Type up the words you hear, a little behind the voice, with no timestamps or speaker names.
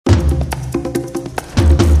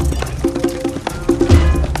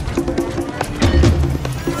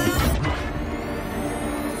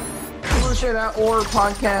Evolution at Or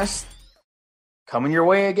podcast coming your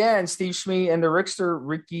way again. Steve Schmee and the Rickster,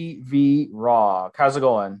 Ricky V. Rock. How's it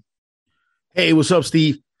going? Hey, what's up,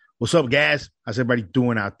 Steve? What's up, guys? How's everybody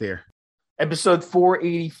doing out there? Episode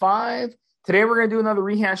 485. Today we're going to do another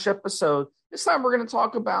rehash episode. This time we're going to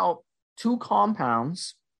talk about two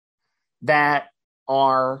compounds that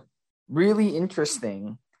are really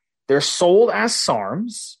interesting. They're sold as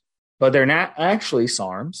SARMs, but they're not actually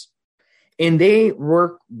SARMs. And they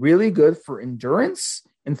work really good for endurance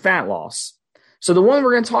and fat loss. So the one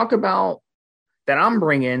we're going to talk about that I'm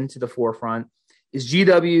bringing to the forefront is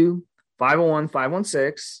GW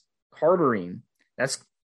 501-516 Cardarine. That's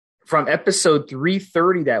from episode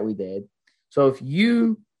 330 that we did. So if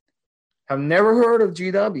you have never heard of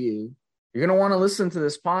GW, you're going to want to listen to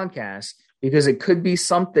this podcast because it could be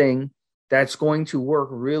something that's going to work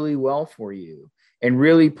really well for you and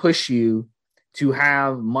really push you to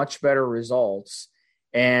have much better results.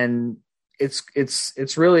 And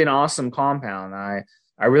it's really an awesome compound. I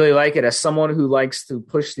really like it as someone who likes to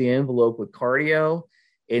push the envelope with cardio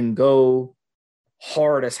and go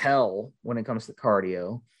hard as hell when it comes to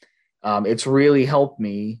cardio. It's really helped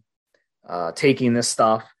me taking this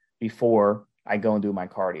stuff before I go and do my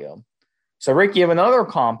cardio. So Rick, you have another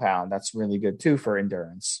compound that's really good too for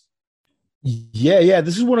endurance. Yeah.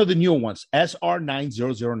 This is one of the newer ones,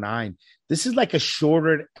 SR9009. This is like a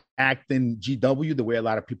shorter acting GW, the way a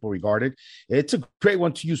lot of people regard it. It's a great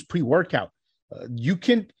one to use pre-workout. You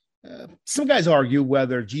can, some guys argue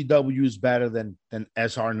whether GW is better than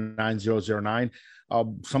SR9009.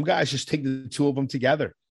 Some guys just take the two of them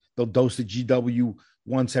together. They'll dose the GW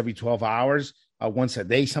once every 12 hours, once a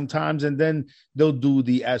day sometimes, and then they'll do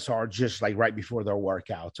the SR just like right before their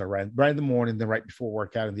workouts, or right in the morning, then right before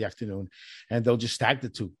workout in the afternoon, and they'll just stack the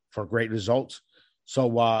two for great results.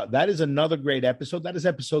 So that is another great episode. That is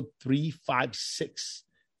episode 356,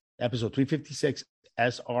 episode 356,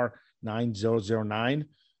 SR9009.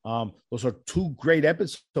 Those are two great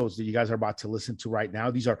episodes that you guys are about to listen to right now.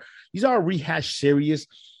 These are a rehash series.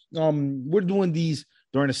 We're doing these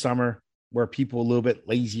during the summer where people are a little bit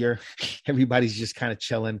lazier. Everybody's just kind of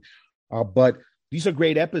chilling. But these are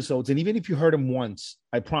great episodes. And even if you heard them once,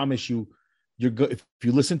 I promise you, you're good. If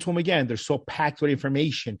you listen to them again, they're so packed with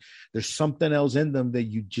information. There's something else in them that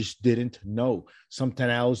you just didn't know, something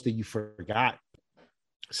else that you forgot,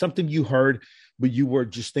 something you heard, but you were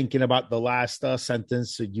just thinking about the last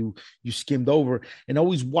sentence that you skimmed over. And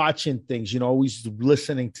always watching things, always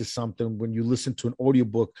listening to something. When you listen to an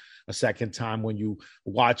audiobook a second time, when you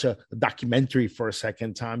watch a documentary for a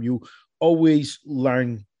second time, you always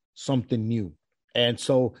learn something new. And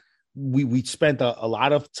so we spent a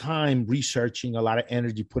lot of time researching, a lot of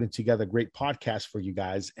energy putting together a great podcast for you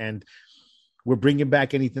guys. And we're bringing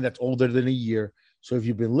back anything that's older than a year. So if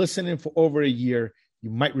you've been listening for over a year, you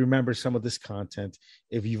might remember some of this content.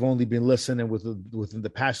 If you've only been listening within the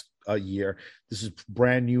past year, this is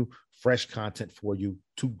brand new, fresh content for you.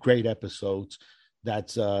 Two great episodes.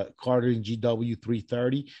 That's Cardarine GW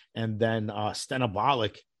 330 and then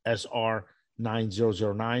Stenabolic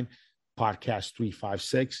SR9009, podcast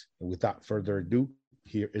 356. And without further ado,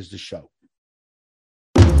 here is the show.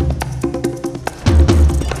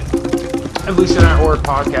 Evolution at Or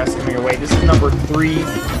podcast coming your way. This is number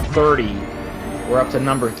 330. We're up to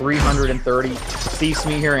number 330. Steve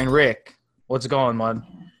Smee here and Rick. What's going, bud?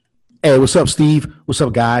 Hey, what's up, Steve? What's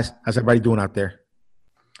up, guys? How's everybody doing out there?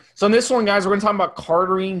 So in this one, guys, we're going to talk about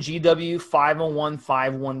Cardarine GW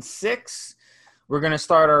 501-516. We're going to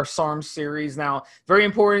start our SARM series. Now, very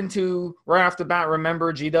important to, right off the bat,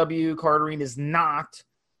 remember GW Cardarine is not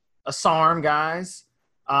a SARM, guys.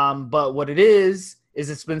 But what it is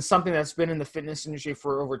it's been something that's been in the fitness industry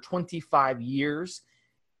for over 25 years.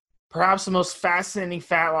 Perhaps the most fascinating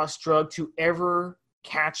fat loss drug to ever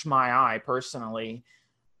catch my eye, personally.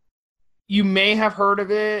 You may have heard of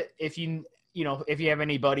it if you have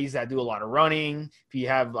any buddies that do a lot of running, if you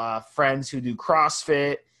have friends who do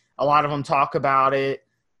CrossFit, a lot of them talk about it.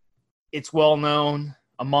 It's well known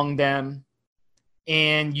among them.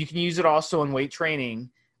 And you can use it also in weight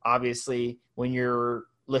training, obviously, when you're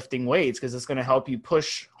lifting weights, because it's going to help you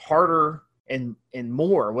push harder and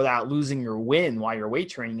more without losing your wind while you're weight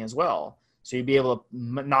training as well. So you'd be able to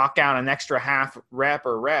knock out an extra half rep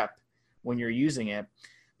when you're using it.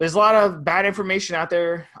 There's a lot of bad information out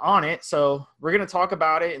there on it, so we're going to talk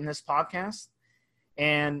about it in this podcast.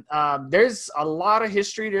 And there's a lot of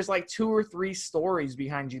history. There's like 2 or 3 stories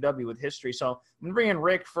behind GW with history. So I'm going to bring in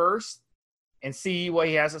Rick first and see what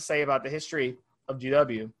he has to say about the history of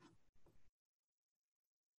GW.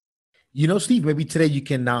 Steve, maybe today you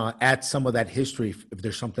can add some of that history if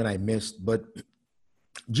there's something I missed. But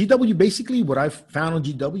GW, basically what I've found on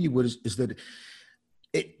GW is that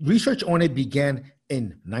research on it began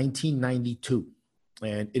in 1992,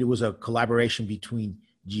 and it was a collaboration between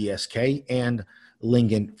GSK and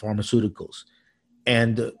Lingen Pharmaceuticals.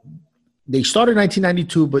 And they started in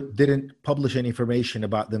 1992, but didn't publish any information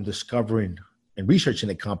about them discovering and researching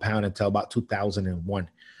the compound until about 2001.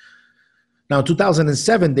 Now, in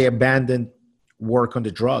 2007, they abandoned work on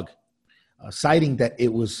the drug, citing that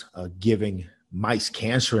it was giving mice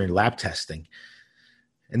cancer in lab testing.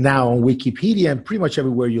 And now on Wikipedia and pretty much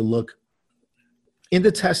everywhere you look, in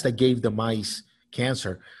the test that gave the mice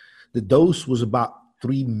cancer, the dose was about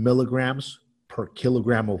 3 milligrams per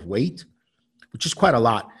kilogram of weight, which is quite a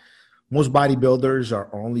lot. Most bodybuilders are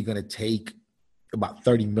only going to take about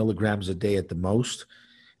 30 milligrams a day at the most,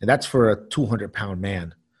 and that's for a 200-pound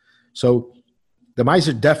man. So the mice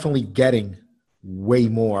are definitely getting way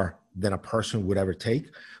more than a person would ever take,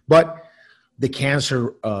 but the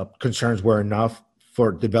cancer concerns were enough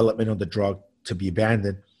for development of the drug to be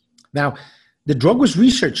abandoned. Now, the drug was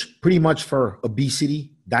researched pretty much for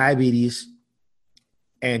obesity, diabetes,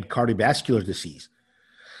 and cardiovascular disease.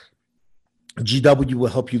 GW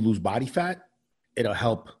will help you lose body fat. It'll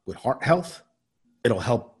help with heart health. It'll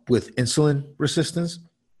help with insulin resistance.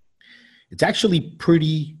 It's actually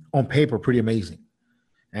on paper, pretty amazing.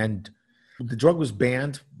 And the drug was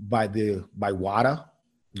banned by WADA,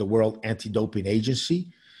 the World Anti-Doping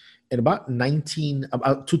Agency. In about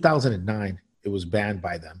 2009, it was banned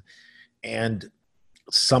by them. And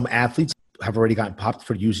some athletes have already gotten popped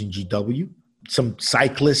for using GW. Some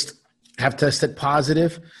cyclists have tested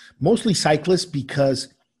positive, mostly cyclists, because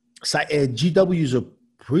GW is a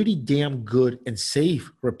pretty damn good and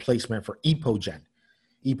safe replacement for Epogen.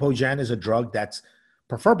 Epogen is a drug that's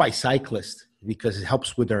preferred by cyclists because it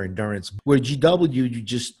helps with their endurance. Where GW, you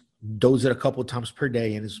just dose it a couple of times per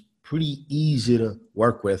day, and it's pretty easy to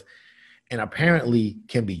work with, and apparently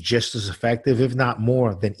can be just as effective, if not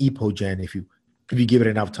more, than Epogen if you give it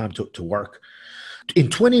enough time to work.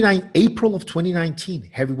 In April of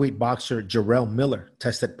 2019, heavyweight boxer Jarrell Miller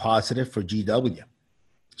tested positive for GW.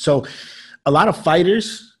 So a lot of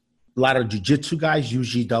fighters, a lot of jiu-jitsu guys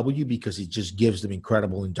use GW because it just gives them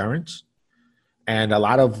incredible endurance. And a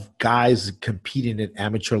lot of guys competing at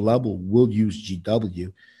amateur level will use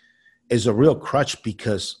GW. It's a real crutch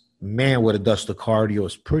because, man, what it does to cardio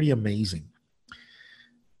is pretty amazing.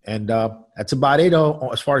 And that's about it.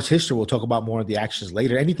 As far as history, we'll talk about more of the actions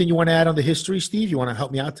later. Anything you want to add on the history, Steve? You want to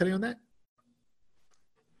help me out today on that?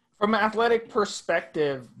 From an athletic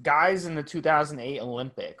perspective, guys in the 2008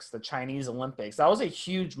 Olympics, the Chinese Olympics, that was a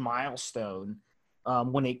huge milestone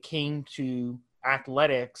when it came to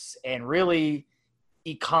athletics and really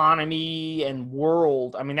economy and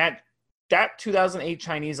world. I mean, that 2008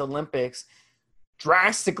 Chinese Olympics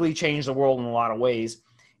drastically changed the world in a lot of ways.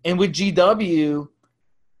 And with GW,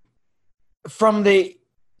 from the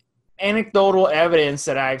anecdotal evidence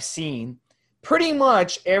that I've seen, pretty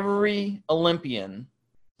much every Olympian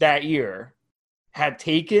that year had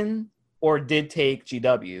taken or did take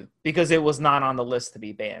GW because it was not on the list to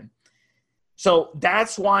be banned. So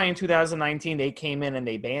that's why in 2019 they came in and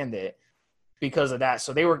they banned it because of that.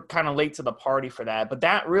 So they were kind of late to the party for that. But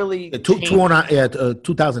that really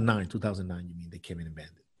 2009, you mean they came in and banned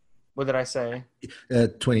it. What did I say?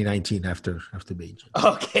 2019 after Beijing.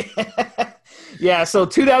 Okay. Yeah, so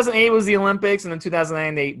 2008 was the Olympics, and then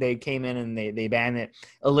 2009 they came in and they banned it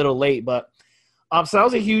a little late. But so that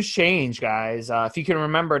was a huge change, guys. If you can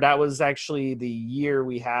remember, that was actually the year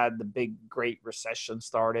we had the big Great Recession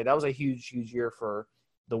started. That was a huge, huge year for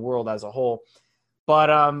the world as a whole.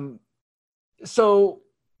 But so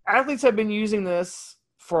athletes have been using this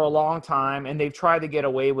for a long time, and they've tried to get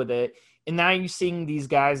away with it. And now you're seeing these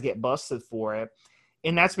guys get busted for it.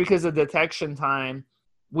 And that's because of detection time.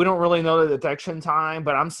 We don't really know the detection time,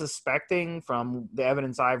 but I'm suspecting from the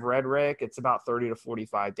evidence I've read, Rick, it's about 30 to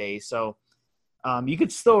 45 days. So you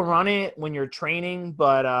could still run it when you're training,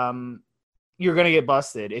 but you're going to get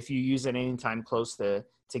busted if you use it anytime close to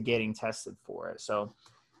getting tested for it. So,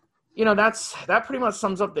 that pretty much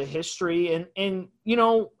sums up the history. And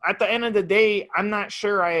at the end of the day, I'm not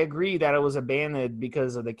sure I agree that it was abandoned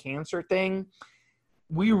because of the cancer thing.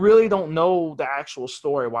 We really don't know the actual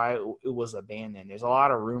story why it was abandoned. There's a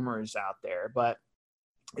lot of rumors out there, but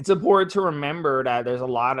it's important to remember that there's a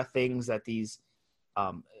lot of things that these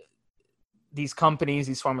companies,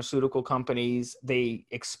 these pharmaceutical companies, they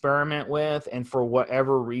experiment with, and for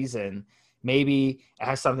whatever reason, maybe it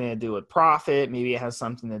has something to do with profit. Maybe it has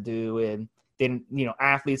something to do with then,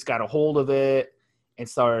 athletes got a hold of it and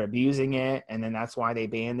started abusing it. And then that's why they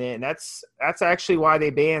banned it. And that's actually why they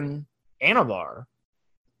banned Anavar.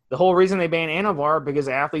 The whole reason they banned Anavar because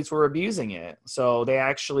athletes were abusing it. So they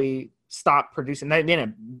actually stopped producing. They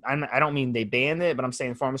didn't. I don't mean they banned it, but I'm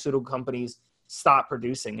saying pharmaceutical companies stopped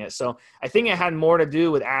producing it. So I think it had more to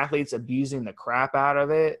do with athletes abusing the crap out of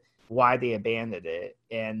it, why they abandoned it.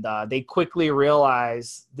 And they quickly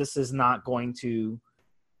realized this is not going to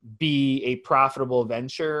be a profitable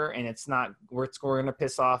venture, and it's going to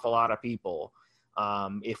piss off a lot of people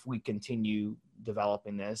if we continue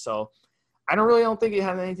developing this. So I don't think it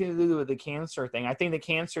has anything to do with the cancer thing. I think the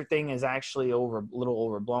cancer thing is actually a little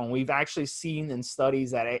overblown. We've actually seen in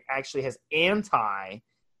studies that it actually has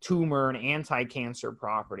anti-tumor and anti-cancer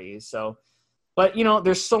properties. So, but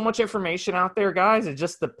there's so much information out there, guys. It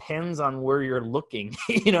just depends on where you're looking,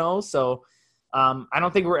 So I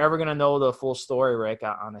don't think we're ever going to know the full story, Rick,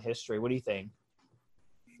 on the history. What do you think?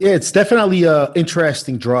 Yeah, it's definitely an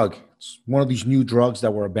interesting drug. It's one of these new drugs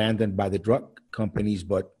that were abandoned by the drug companies,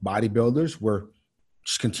 but bodybuilders were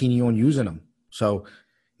just continue on using them. So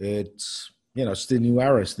it's, it's the new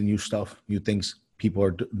era, it's the new stuff, it's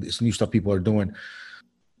new stuff people are doing.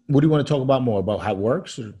 What do you want to talk about more about how it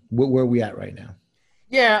works, or where are we at right now?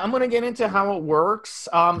 Yeah, I'm going to get into how it works.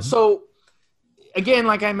 So again,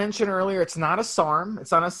 like I mentioned earlier, it's not a SARM.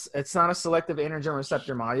 It's not a selective androgen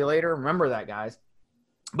receptor modulator. Remember that, guys.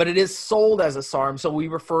 But it is sold as a SARM, so we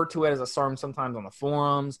refer to it as a SARM sometimes on the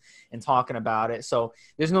forums and talking about it. So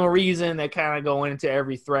there's no reason to kind of go into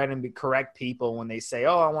every thread and correct people when they say,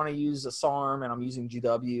 oh, I want to use a SARM and I'm using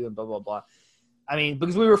GW and blah, blah, blah. I mean,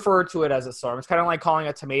 because we refer to it as a SARM. It's kind of like calling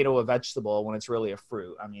a tomato a vegetable when it's really a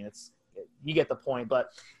fruit. I mean, you get the point.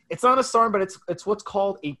 But it's not a SARM, but it's what's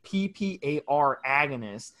called a PPAR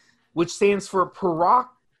agonist, which stands for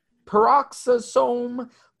peroxisome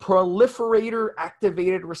proliferator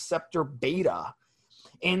activated receptor beta,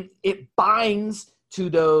 and it binds to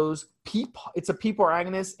those it's a PPAR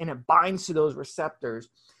agonist, and it binds to those receptors.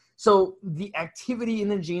 So the activity in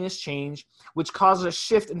the gene is changed, which causes a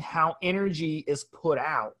shift in how energy is put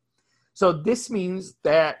out. So this means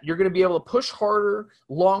that you're going to be able to push harder,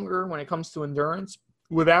 longer when it comes to endurance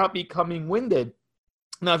without becoming winded.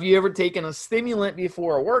 Now, if you ever taken a stimulant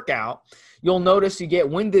before a workout, you'll notice you get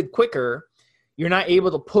winded quicker. You're not able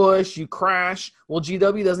to push, you crash. Well,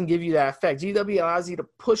 GW doesn't give you that effect. GW allows you to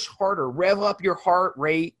push harder, rev up your heart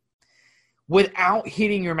rate without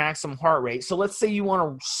hitting your maximum heart rate. So let's say you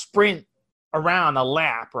want to sprint around a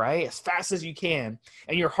lap, right, as fast as you can,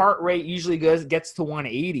 and your heart rate usually gets to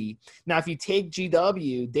 180. Now, if you take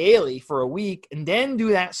GW daily for a week and then do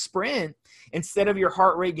that sprint, instead of your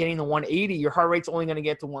heart rate getting to 180, your heart rate's only going to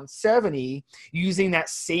get to 170 using that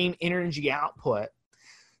same energy output.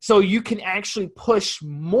 So you can actually push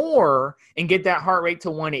more and get that heart rate to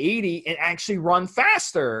 180 and actually run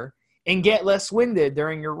faster and get less winded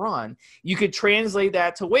during your run. You could translate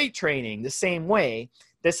that to weight training the same way.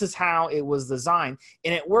 This is how it was designed,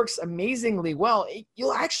 and it works amazingly well.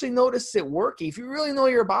 You'll actually notice it working. If you really know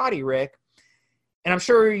your body, Rick, and I'm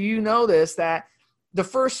sure you know this, that the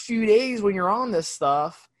first few days when you're on this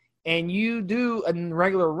stuff, and you do a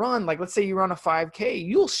regular run, like let's say you run a 5K,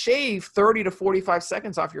 you'll shave 30 to 45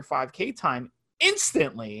 seconds off your 5K time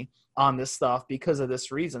instantly on this stuff because of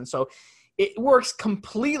this reason. So it works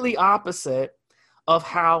completely opposite of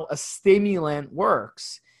how a stimulant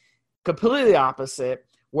works. Completely opposite,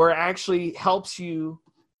 where it actually helps you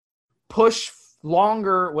push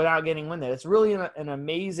longer without getting winded. It's really an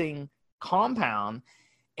amazing compound.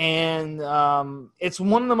 And it's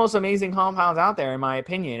one of the most amazing compounds out there, in my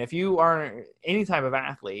opinion. If you are any type of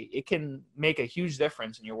athlete, it can make a huge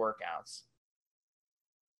difference in your workouts.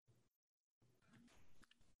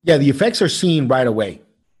 Yeah, the effects are seen right away,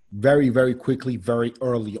 very, very quickly, very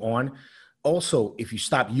early on. Also, if you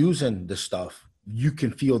stop using the stuff, you can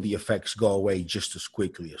feel the effects go away just as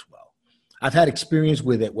quickly as well. I've had experience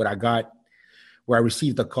with it where I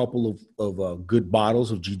received a couple of good bottles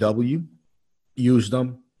of GW, used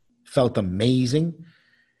them, felt amazing.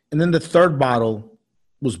 And then the third bottle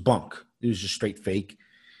was bunk. It was just straight fake.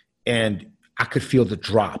 And I could feel the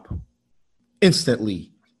drop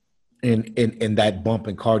instantly in that bump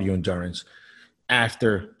in cardio endurance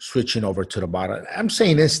after switching over to the bottle. I'm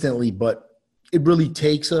saying instantly, but it really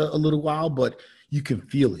takes a little while, but you can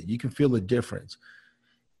feel it. You can feel the difference.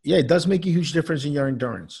 Yeah, it does make a huge difference in your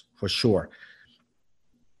endurance, for sure.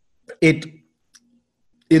 It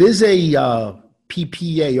is a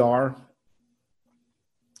PPAR.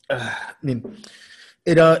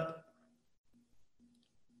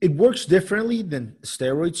 It works differently than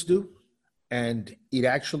steroids do, and it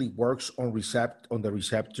actually works on the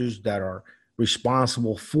receptors that are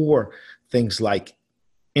responsible for things like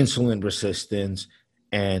insulin resistance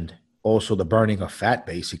and also the burning of fat,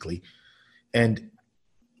 basically. And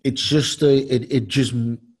it's just it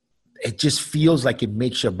just feels like it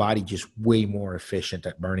makes your body just way more efficient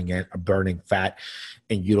at burning fat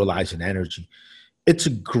and utilizing energy. It's a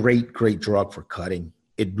great drug for cutting.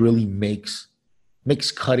 It really makes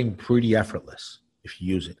cutting pretty effortless if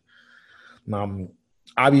you use it.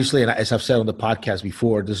 Obviously, and as I've said on the podcast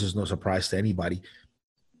before, this is no surprise to anybody.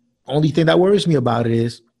 Only thing that worries me about it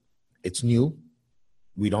is it's new.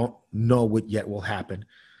 We don't know what yet will happen.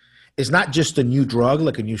 It's not just a new drug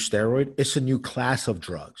like a new steroid. It's a new class of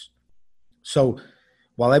drugs. So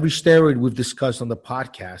while every steroid we've discussed on the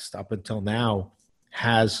podcast up until now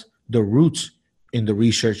has the roots in the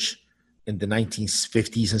research in the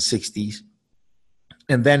 1950s and 60s,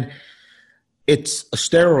 and then it's a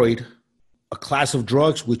steroid, a class of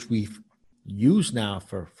drugs which we've used now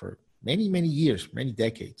for many, many years, many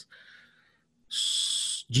decades.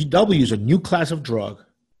 GW is a new class of drug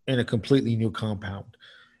and a completely new compound.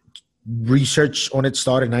 Research on it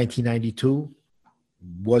started in 1992,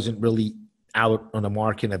 wasn't really out on the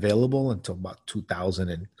market and available until about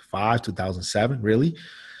 2005, 2007, really.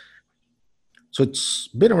 So it's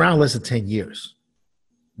been around less than 10 years.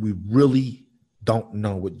 We really don't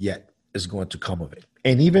know what yet is going to come of it.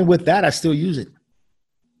 And even with that, I still use it.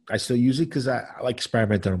 I still use it because I like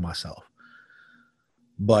experimenting on myself.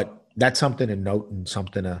 But that's something to note and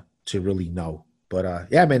something to really know. But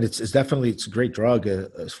yeah, man, it's definitely, it's a great drug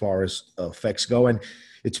as far as effects go. And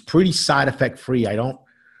it's pretty side effect free. I don't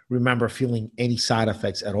remember feeling any side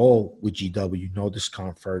effects at all with GW, no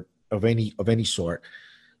discomfort of any sort.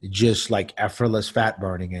 Just like effortless fat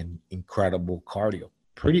burning and incredible cardio.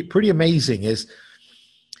 Pretty amazing. Is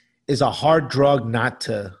a hard drug not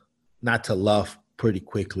to love pretty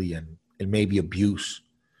quickly and maybe abuse,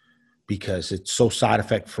 because it's so side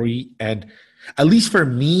effect free. And at least for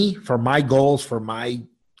me, for my goals, for my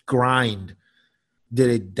grind,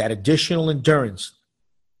 that additional endurance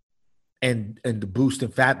and the boost in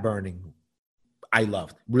fat burning, I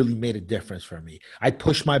loved. Really made a difference for me. I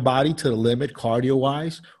pushed my body to the limit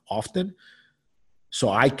cardio-wise often, so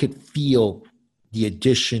I could feel the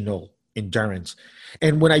additional endurance.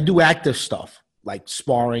 And when I do active stuff like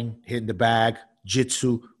sparring, hitting the bag,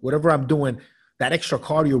 jitsu, whatever I'm doing, that extra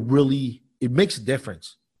cardio really, it makes a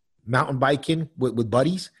difference. Mountain biking with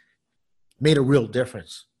buddies made a real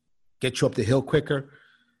difference. Get you up the hill quicker,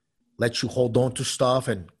 let you hold on to stuff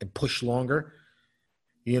and push longer.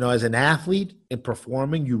 You know, as an athlete and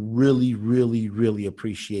performing, you really, really, really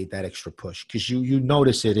appreciate that extra push because you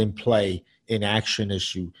notice it in play, in action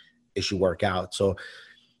as you work out. So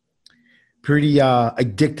pretty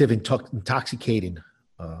addictive and intoxicating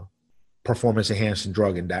performance enhancing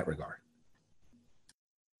drug in that regard.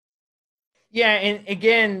 Yeah, and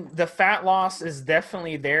again, the fat loss is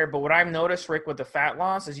definitely there. But what I've noticed, Rick, with the fat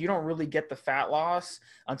loss is you don't really get the fat loss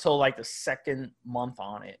until like the second month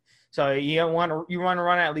on it. So you want to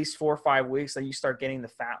run at least 4 or 5 weeks, then you start getting the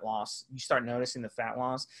fat loss. You start noticing the fat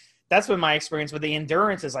loss. That's been my experience. But the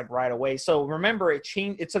endurance is like right away. So remember,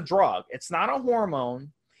 it's a drug. It's not a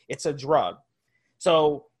hormone. It's a drug.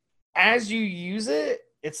 So as you use it,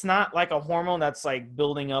 it's not like a hormone that's like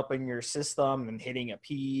building up in your system and hitting a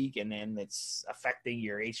peak and then it's affecting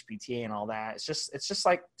your HPTA and all that. It's just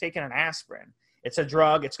like taking an aspirin. It's a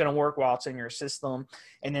drug. It's going to work while it's in your system.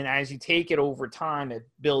 And then as you take it over time, it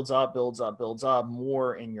builds up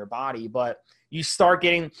more in your body. But you start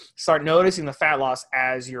noticing the fat loss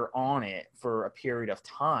as you're on it for a period of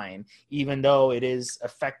time, even though it is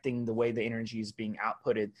affecting the way the energy is being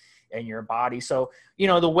outputted in your body. So, you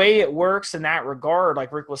know, the way it works in that regard,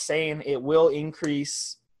 like Rick was saying, it will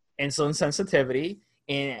increase insulin sensitivity.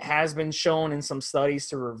 And it has been shown in some studies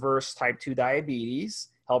to reverse type 2 diabetes,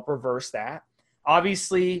 help reverse that.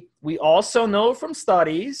 Obviously, we also know from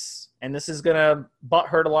studies, and this is going to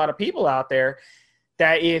hurt a lot of people out there,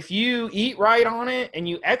 that if you eat right on it and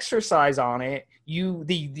you exercise on it,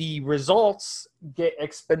 the results get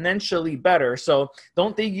exponentially better. So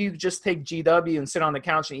don't think you just take GW and sit on the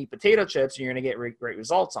couch and eat potato chips and you're going to get great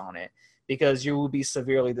results on it, because you will be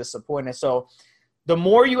severely disappointed. So the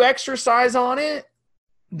more you exercise on it,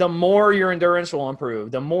 the more your endurance will improve.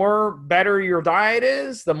 The more better your diet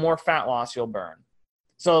is, the more fat loss you'll burn.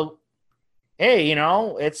 So, hey, you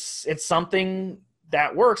know, it's something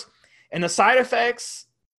that works. And the side effects,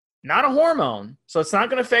 not a hormone. So it's not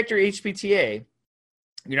going to affect your HPTA.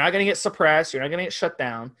 You're not going to get suppressed. You're not going to get shut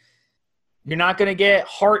down. You're not going to get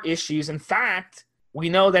heart issues. In fact, we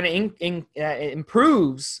know that it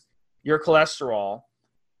improves your cholesterol.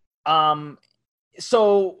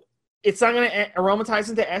 So it's not going to aromatize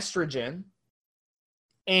into estrogen.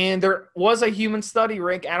 And there was a human study,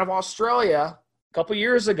 Rick, out of Australia a couple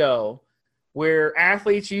years ago where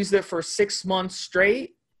athletes used it for 6 months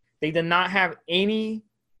straight, They did not have any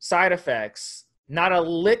side effects, not a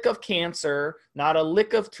lick of cancer, not a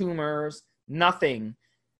lick of tumors, nothing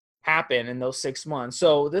happened in those 6 months.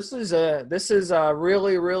 So this is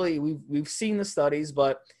really, really, we've seen the studies,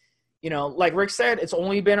 but like Rick said, it's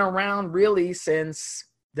only been around really since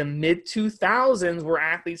the mid 2000s where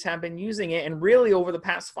athletes have been using it. And really over the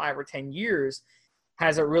past 5 or 10 years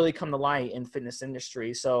has it really come to light in fitness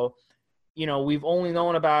industry. So, we've only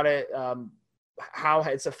known about it, how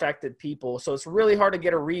it's affected people. So it's really hard to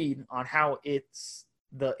get a read on how it's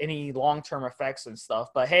any long-term effects and stuff.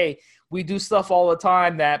 But hey, we do stuff all the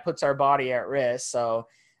time that puts our body at risk. So,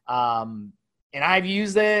 and I've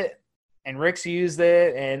used it and Rick's used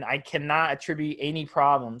it, and I cannot attribute any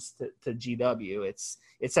problems to GW.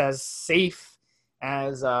 It's as safe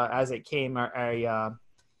as it came. The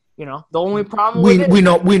only problem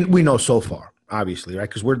we know so far, obviously, right?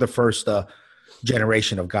 Because we're the first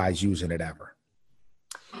generation of guys using it ever.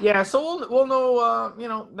 Yeah, so we'll know.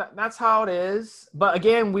 That's how it is. But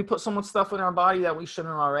again, we put so much stuff in our body that we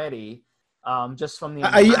shouldn't already. Just from the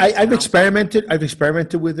I've experimented. I've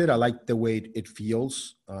experimented with it. I like the way it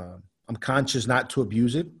feels. I'm conscious not to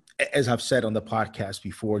abuse it. As I've said on the podcast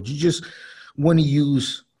before, you just want to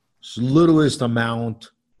use the littlest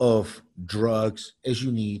amount of drugs as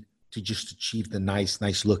you need to just achieve the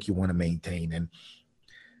nice look you want to maintain. And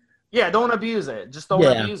yeah, don't abuse it. Just don't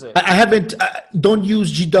abuse it. I haven't. Don't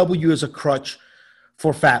use GW as a crutch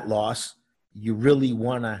for fat loss. You really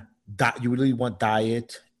want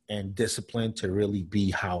diet and discipline to really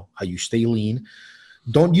be how you stay lean.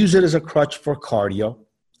 Don't use it as a crutch for cardio.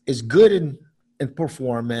 It's good in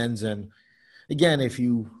performance, and again, if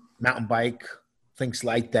you mountain bike, things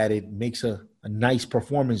like that, it makes a nice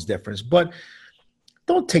performance difference. But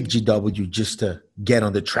don't take GW just to get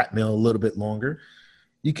on the treadmill a little bit longer.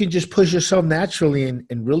 You can just push yourself naturally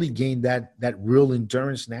and really gain that real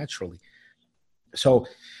endurance naturally. So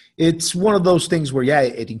it's one of those things where,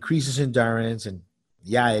 it increases endurance, and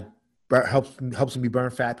it helps me burn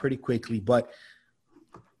fat pretty quickly. But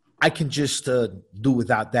I can just do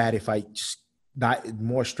without that if I just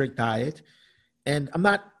more strict diet, and I'm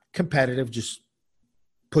not competitive, just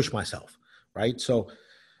push myself, right? So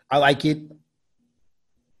I like it,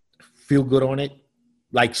 feel good on it.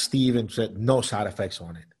 Like Steven said, no side effects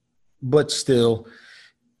on it. But still,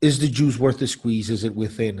 is the juice worth the squeeze? Is it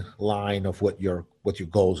within line of what your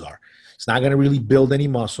goals are? It's not going to really build any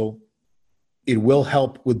muscle. It will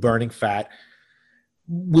help with burning fat.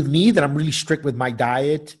 With me, that I'm really strict with my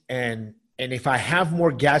diet, and if I have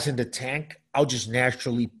more gas in the tank, I'll just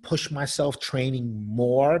naturally push myself training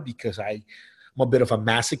more because I'm a bit of a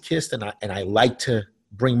masochist, and I like to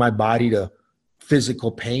bring my body to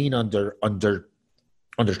physical pain under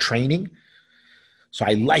training. So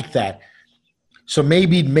I like that. So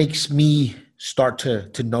maybe it makes me start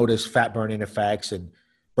to notice fat burning effects and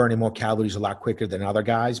burning more calories a lot quicker than other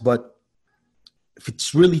guys. But if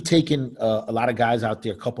it's really taken a lot of guys out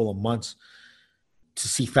there a couple of months to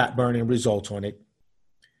see fat burning results on it,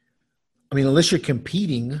 I mean, unless you're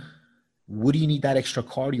competing, what do you need that extra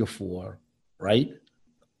cardio for, right?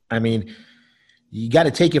 I mean, you got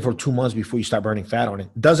to take it for 2 months before you start burning fat on it.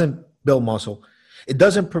 It doesn't build muscle. It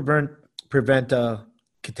doesn't prevent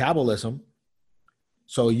catabolism.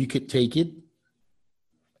 So you could take it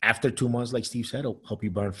after 2 months, like Steve said, it'll help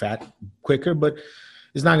you burn fat quicker, but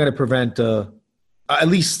it's not going to prevent, at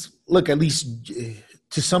least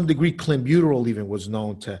to some degree, clenbuterol even was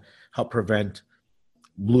known to help prevent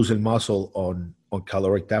losing muscle on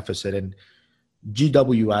caloric deficit. And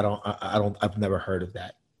GW, I've never heard of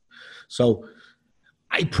that. So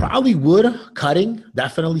I probably would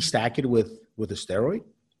definitely stack it with a steroid.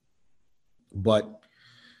 But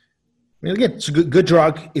I mean, again, it's a good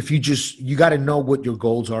drug. If you got to know what your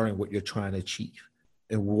goals are and what you're trying to achieve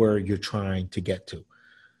and where you're trying to get to.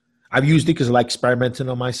 I've used it because I like experimenting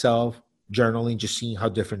on myself, journaling, just seeing how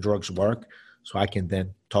different drugs work so I can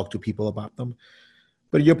then talk to people about them.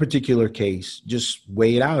 But in your particular case, just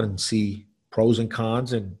weigh it out and see pros and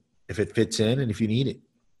cons and if it fits in and if you need it.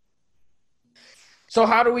 So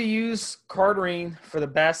how do we use Cardarine for the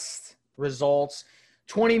best results?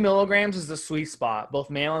 20 milligrams is the sweet spot, both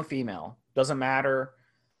male and female. Doesn't matter.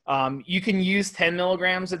 You can use 10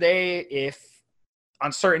 milligrams a day if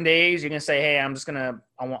on certain days you're going to say, hey, I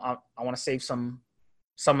want to save some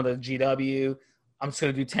of the GW. I'm just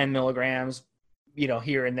going to do 10 milligrams,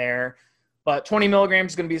 here and there. But 20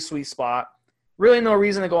 milligrams is going to be a sweet spot. Really no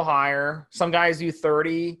reason to go higher. Some guys do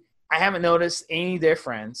 30. I haven't noticed any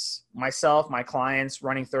difference, myself, my clients,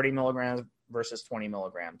 running 30 milligrams versus 20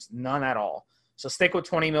 milligrams. None at all. So stick with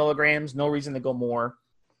 20 milligrams. No reason to go more.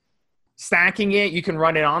 Stacking it, you can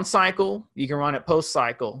run it on cycle. You can run it post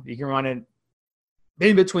cycle. You can run it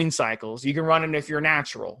in between cycles. You can run it if you're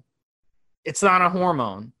natural. It's not a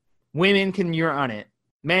hormone. Women can run it.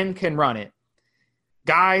 Men can run it.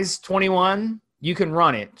 Guys, 21, you can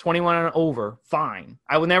run it. 21 and over, fine.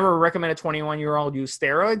 I would never recommend a 21-year-old use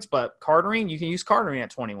steroids, but Cardarine, you can use Cardarine at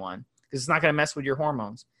 21 because it's not going to mess with your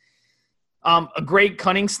hormones. A great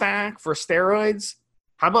cutting stack for steroids.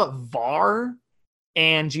 How about VAR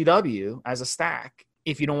and GW as a stack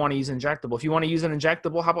if you don't want to use injectable? If you want to use an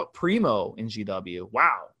injectable, how about Primo in GW?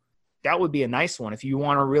 Wow, that would be a nice one if you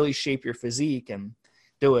want to really shape your physique and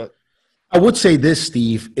do it. I would say this,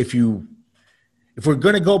 Steve, if we're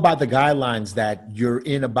going to go by the guidelines that you're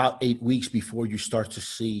in about 8 weeks before you start to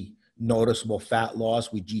see noticeable fat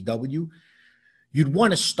loss with GW, you'd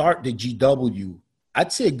want to start the GW,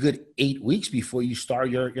 I'd say a good 8 weeks before you start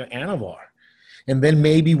your Anavar. And then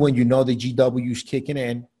maybe when you know the GW is kicking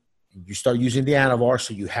in, you start using the Anavar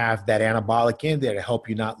so you have that anabolic in there to help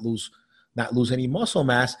you not lose any muscle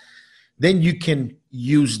mass. Then you can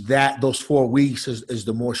use those 4 weeks as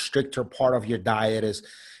the more stricter part of your diet, is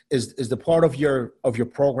the part of your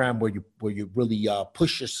program where you really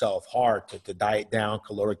push yourself hard to diet down,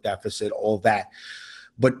 caloric deficit, all that.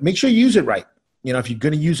 But make sure you use it right. If you're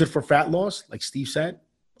going to use it for fat loss, like Steve said,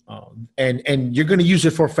 and you're going to use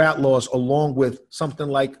it for fat loss along with something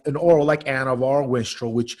like an oral like Anavar or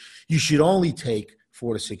Winstrol, which you should only take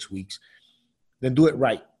 4 to 6 weeks, then do it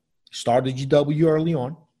right. Start the GW early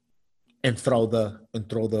on and throw the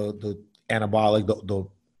anabolic,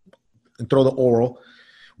 and throw the oral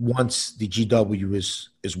once the GW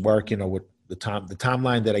is working, or with the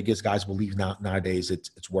timeline that I guess guys believe nowadays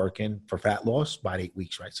it's working for fat loss, about 8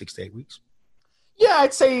 weeks, right? 6 to 8 weeks. Yeah,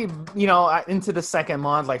 I'd say, into the second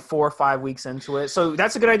month, like 4 or 5 weeks into it. So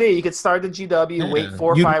that's a good idea. You could start the GW, wait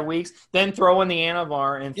 4 or 5 weeks, then throw in the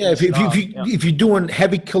Anavar. And if you're doing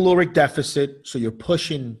heavy caloric deficit, so you're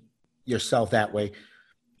pushing yourself that way,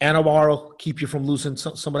 Anavar will keep you from losing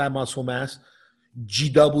some of that muscle mass.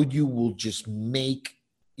 GW will just make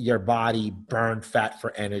your body burn fat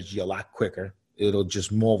for energy a lot quicker. It'll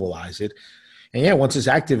just mobilize it. And once it's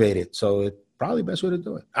activated, so it's probably the best way to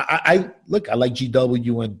do it. I like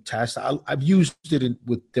GW and test. I've used it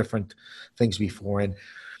with different things before. And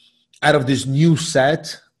out of this new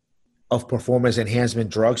set of performance enhancement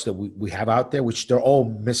drugs that we have out there, which they're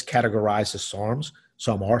all miscategorized as SARMs,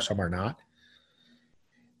 some are not.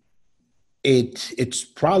 It's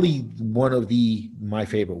probably one of my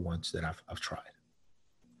favorite ones that I've tried.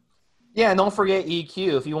 Yeah, and don't forget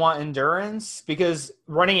EQ if you want endurance, because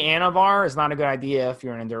running Anavar is not a good idea if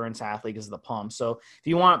you're an endurance athlete because of the pump. So if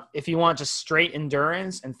you want just straight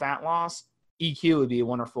endurance and fat loss, EQ would be a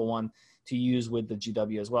wonderful one to use with the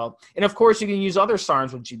GW as well. And of course, you can use other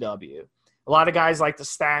SARMs with GW. A lot of guys like to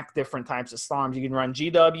stack different types of SARMs. You can run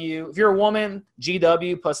GW. If you're a woman,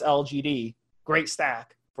 GW plus LGD. Great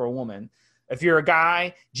stack for a woman. If you're a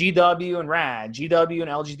guy, GW and RAD, GW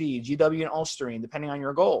and LGD, GW and Ulsterine, depending on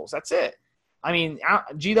your goals. That's it. I mean,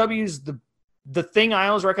 GW is the thing I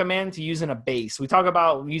always recommend to use in a base. We talk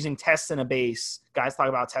about using tests in a base. Guys talk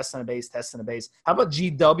about tests in a base. How about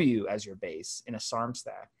GW as your base in a SARM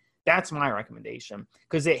stack? That's my recommendation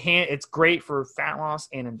because it's great for fat loss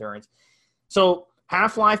and endurance. So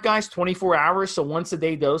half-life, guys, 24 hours. So once a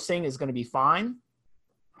day dosing is going to be fine.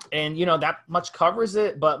 And, that much covers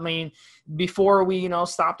it. But, I mean, before we,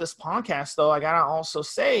 stop this podcast, though, I got to also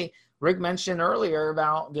say, Rick mentioned earlier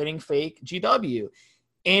about getting fake GW.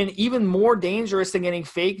 And even more dangerous than getting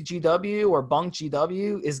fake GW or bunk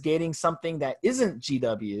GW is getting something that isn't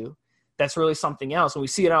GW that's really something else. And we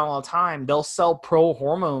see it all the time. They'll sell pro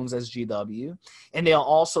hormones as GW, and they'll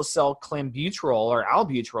also sell clenbuterol or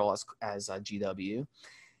albuterol as GW.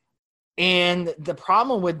 And the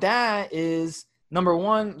problem with that is, number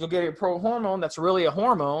one, you'll get a pro hormone that's really a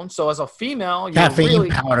hormone. So as a female, caffeine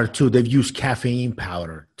powder too. They've used caffeine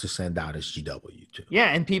powder to send out as GW too.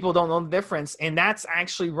 Yeah, and people don't know the difference, and that's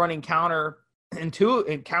actually running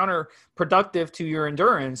counterproductive to your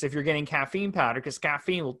endurance if you're getting caffeine powder, because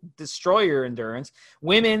caffeine will destroy your endurance.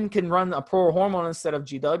 Women can run a pro hormone instead of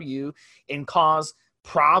GW and cause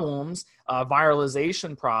problems,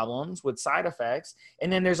 viralization problems with side effects.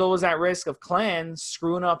 And then there's always that risk of cleanse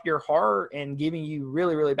screwing up your heart and giving you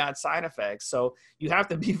really, really bad side effects. So you have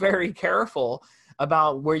to be very careful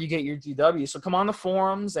about where you get your GW. So come on the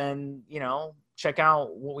forums and, check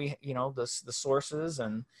out what the sources,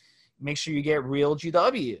 and make sure you get real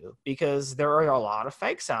GW, because there are a lot of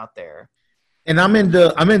fakes out there. And I'm in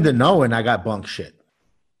the know, and I got bunk shit.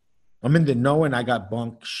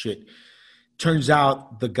 Turns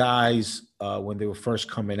out the guys, when they were first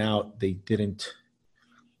coming out, they didn't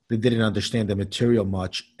they didn't understand the material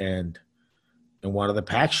much, and one of the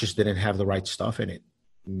packs just didn't have the right stuff in it.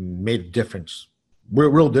 Made a difference,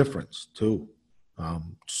 real difference too.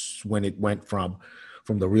 When it went from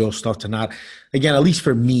the real stuff to not. Again, at least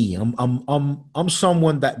for me, I'm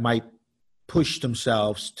someone that might push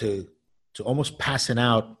themselves to almost passing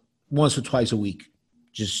out once or twice a week,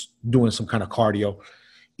 just doing some kind of cardio,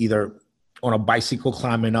 either on a bicycle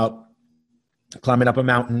climbing up a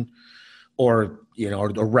mountain, or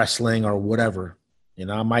or wrestling or whatever.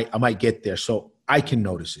 I might get there, so I can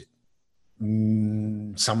notice it.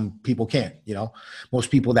 Some people can't.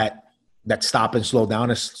 Most people that stop and slow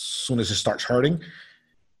down as soon as it starts hurting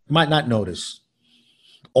might not notice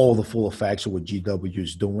all the full effects of what GW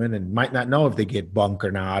is doing, and might not know if they get bunk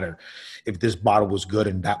or not, or if this bottle was good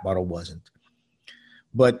and that bottle wasn't.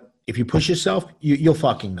 But if you push yourself, you'll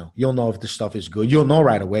fucking know. You'll know if this stuff is good. You'll know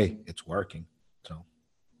right away it's working. So,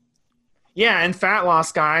 yeah, and fat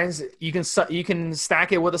loss, guys, you can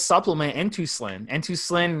stack it with a supplement, Entuslin.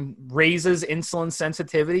 Entuslin raises insulin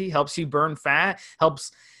sensitivity, helps you burn fat,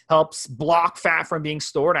 helps block fat from being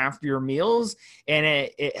stored after your meals, and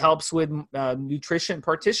it helps with nutrition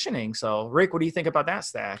partitioning. So, Rick, what do you think about that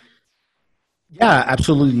stack? Yeah,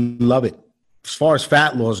 absolutely love it. As far as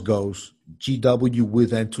fat loss goes, GW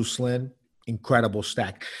with Entuslin, incredible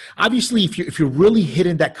stack. Obviously, if you're really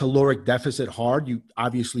hitting that caloric deficit hard, you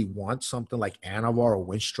obviously want something like Anavar or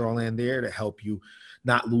Winstrol in there to help you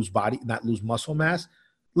not lose muscle mass.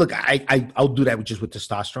 Look, I'll do that just with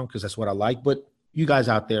testosterone because that's what I like, but you guys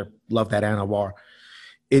out there love that Anavar.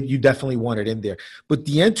 You definitely want it in there. But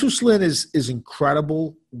the Entuslin is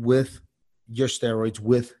incredible with your steroids,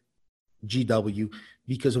 with GW,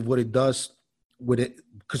 because of what it does with it,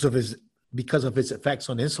 because of its effects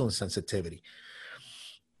on insulin sensitivity.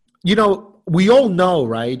 We all know,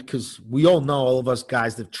 right? Because we all know, all of us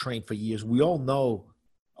guys that have trained for years, we all know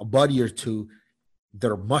a buddy or two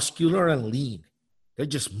that are muscular and lean. They're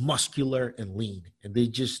just muscular and lean, and they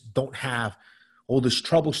just don't have all this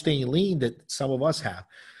trouble staying lean that some of us have.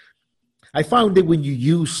 I found that when you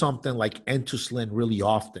use something like Entuslin really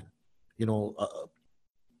often,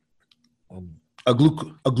 a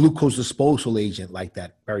glucose disposal agent like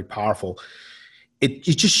that, very powerful, it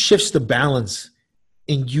just shifts the balance,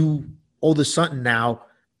 and you all of a sudden now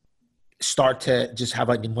start to just have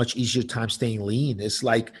a much easier time staying lean. It's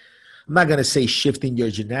like, I'm not going to say shifting your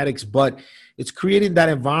genetics, but it's creating that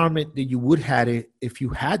environment that you would have it if you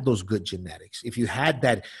had those good genetics, if you had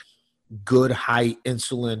that good high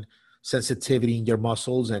insulin sensitivity in your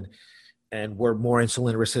muscles and were more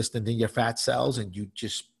insulin resistant in your fat cells, and you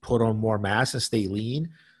just put on more mass and stay lean.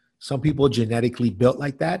 Some people are genetically built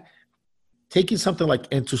like that. Taking something like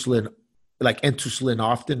Entuslin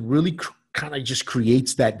often really kind of just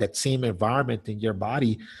creates that same environment in your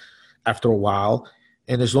body after a while.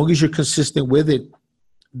 And as long as you're consistent with it,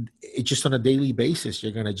 it's just on a daily basis,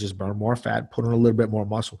 you're going to just burn more fat, put on a little bit more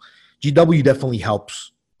muscle. GW definitely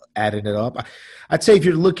helps adding it up. I'd say if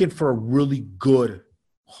you're looking for a really good,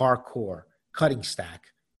 hardcore cutting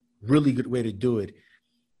stack, really good way to do it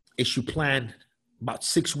is you plan about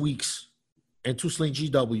 6 weeks Entuslin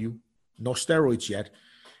GW, no steroids yet,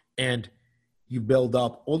 and you build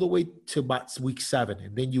up all the way to about week 7,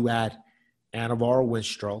 and then you add Anavar or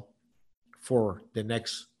Winstrol for the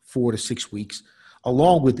next 4 to 6 weeks,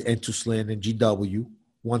 along with Entuslin and GW,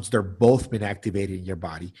 once they're both been activated in your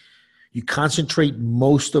body. You concentrate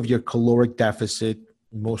most of your caloric deficit,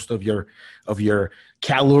 most of your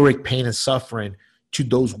caloric pain and suffering to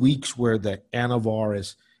those weeks where the Anavar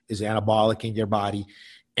is anabolic in your body,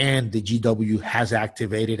 and the GW has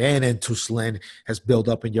activated, and Entuslin has built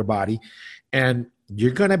up in your body. And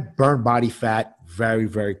you're going to burn body fat very,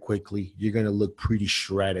 very quickly. You're going to look pretty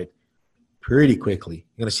shredded pretty quickly.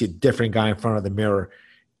 You're going to see a different guy in front of the mirror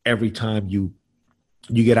every time you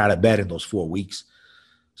get out of bed in those 4 weeks.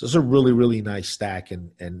 So it's a really, really nice stack.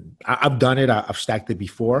 And I've done it. I've stacked it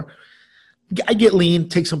before. I get lean,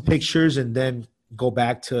 take some pictures, and then go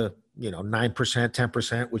back to 9%,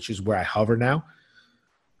 10%, which is where I hover now.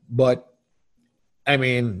 But I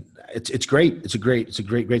mean, it's great. It's a great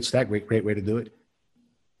stack. Great way to do it.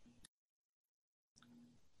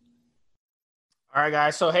 All right,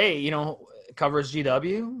 guys. So, hey, it covers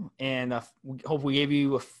GW, and we hope we gave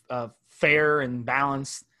you a fair and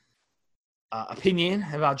balanced opinion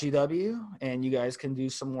about GW, and you guys can do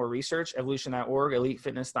some more research, evolution.org,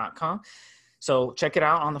 elitefitness.com. So check it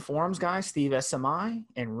out on the forums, guys. Steve SMI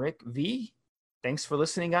and Rick V. Thanks for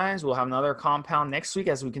listening, guys. We'll have another compound next week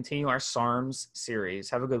as we continue our SARMs series.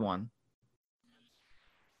 Have a good one.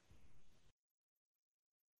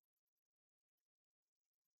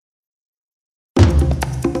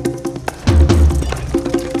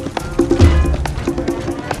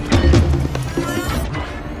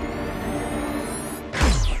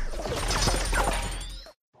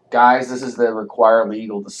 Guys, this is the required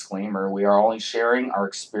legal disclaimer. We are only sharing our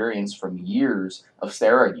experience from years of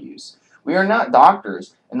steroid use. We are not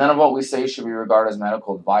doctors, and none of what we say should be regarded as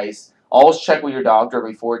medical advice. Always check with your doctor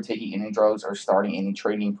before taking any drugs or starting any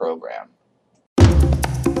training program.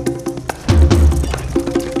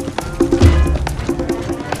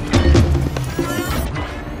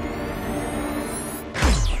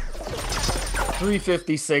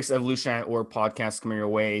 .356 Evolution.org podcast coming your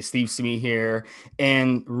way. Steve Smee here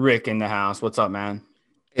and Rick in the house. What's up, man?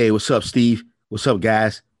 Hey, what's up, Steve? What's up,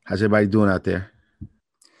 guys? How's everybody doing out there?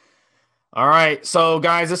 All right. So,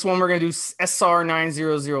 guys, this one we're going to do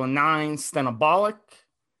SR9009 Stenabolic.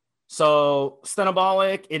 So,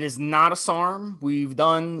 Stenabolic, it is not a SARM. We've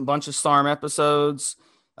done a bunch of SARM episodes.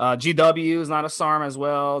 GW is not a SARM as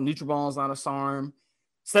well. Nutrabol is not a SARM.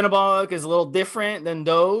 Stenabolic is a little different than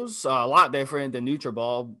those, a lot different than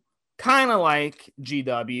Nutrabol, kind of like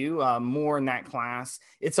GW, more in that class.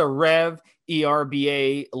 It's a Rev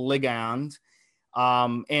ERBA ligand,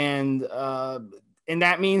 and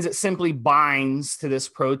that means it simply binds to this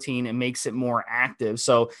protein and makes it more active.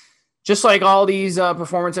 So just like all these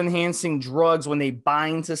performance-enhancing drugs, when they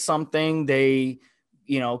bind to something, they,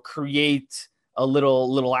 create a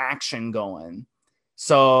little action going.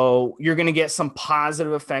 So you're going to get some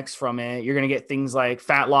positive effects from it. You're going to get things like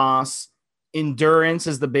fat loss. Endurance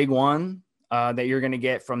is the big one that you're going to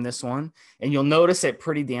get from this one. And you'll notice it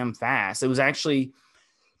pretty damn fast. It was actually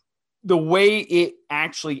the way it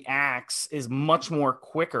actually acts is much more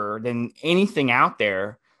quicker than anything out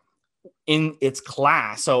there in its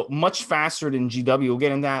class. So much faster than GW. We'll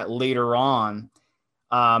get into that later on.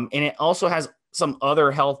 And it also has some other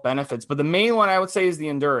health benefits. But the main one I would say is the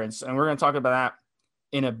endurance. And we're going to talk about that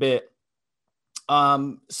in a bit.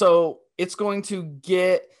 So it's going to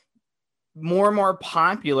get more and more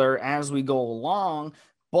popular as we go along,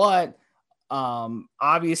 but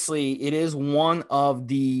obviously it is one of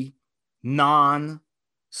the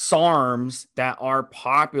non-SARMs that are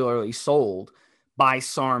popularly sold by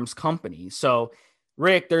SARMs companies. So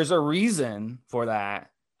Rick, there's a reason for that.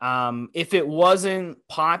 If it wasn't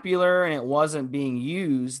popular and it wasn't being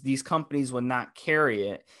used, these companies would not carry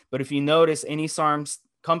it. But if you notice, any SARMs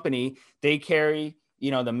company, they carry,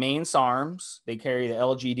 the main SARMs, they carry the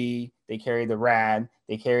LGD, they carry the RAD,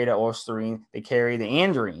 they carry the Ostarine, they carry the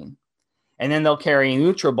Andrine. And then they'll carry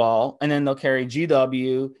Nutrabol, and then they'll carry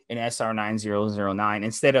GW and SR9009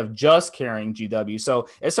 instead of just carrying GW. So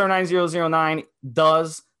SR9009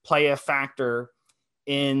 does play a factor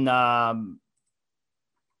in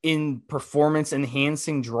performance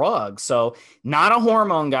enhancing drugs. So not a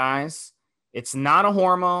hormone, guys. It's not a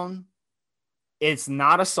hormone. It's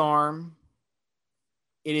not a SARM.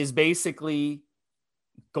 It is basically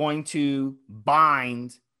going to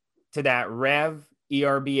bind to that Rev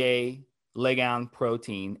ERBA ligand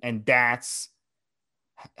protein, and that's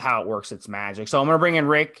how it works its magic. So I'm going to bring in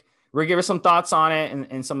Rick. Rick, give us some thoughts on it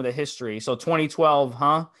and some of the history. So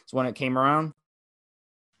 2012, is when it came around?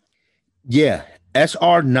 Yeah,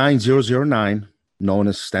 SR9009, known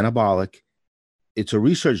as Stenabolic, it's a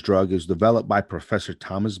research drug. Is developed by Professor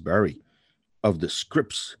Thomas Berry of the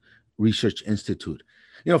Scripps Research Institute.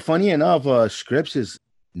 Funny enough, Scripps is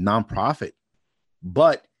nonprofit,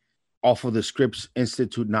 but off of the Scripps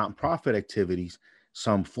Institute nonprofit activities,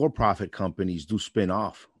 some for-profit companies do spin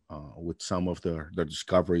off with some of their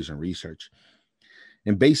discoveries and research.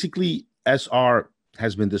 And basically, SR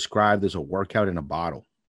has been described as a workout in a bottle.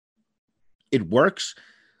 It works.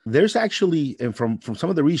 There's actually, and from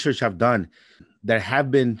some of the research I've done, there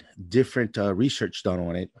have been different research done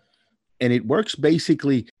on it. And it works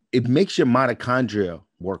basically, it makes your mitochondria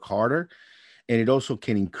work harder, and it also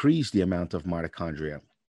can increase the amount of mitochondria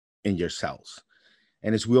in your cells.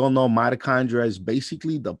 And as we all know, mitochondria is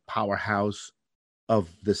basically the powerhouse of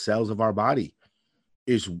the cells of our body.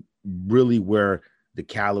 Is really where the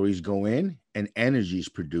calories go in and energy is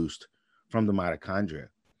produced from the mitochondria.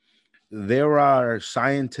 There are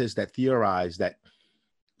scientists that theorize that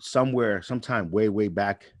sometime way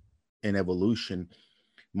back in evolution,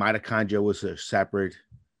 mitochondria was a separate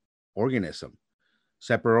organism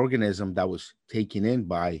that was taken in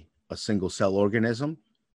by a single cell organism.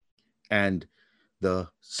 And the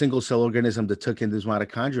single cell organism that took in this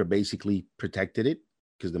mitochondria basically protected it,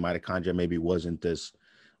 because the mitochondria maybe wasn't this,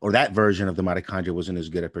 or that version of the mitochondria wasn't as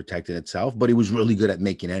good at protecting itself, but it was really good at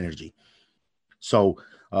making energy. So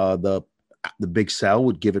the big cell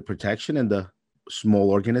would give it protection, and the small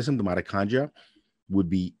organism, the mitochondria, would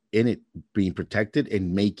be in it being protected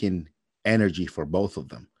and making energy for both of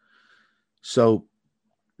them. So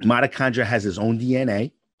mitochondria has its own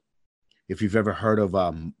DNA. If you've ever heard of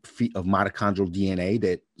mitochondrial DNA,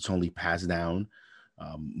 that it's only passed down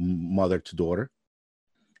mother to daughter.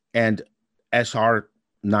 And SR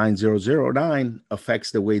 9009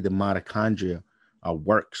 affects the way the mitochondria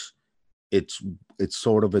works. It's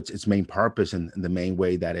sort of its main purpose and the main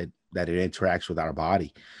way that it interacts with our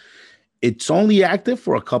body. It's only active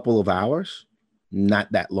for a couple of hours,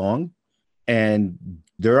 not that long. And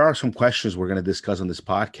there are some questions we're going to discuss on this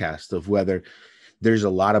podcast of whether there's a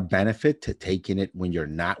lot of benefit to taking it when you're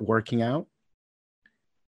not working out.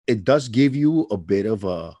 It does give you a bit of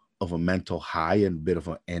a mental high and a bit of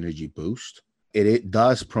an energy boost. It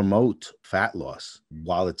does promote fat loss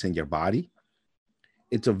while it's in your body.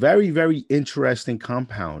 It's a very, very interesting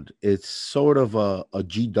compound. It's sort of a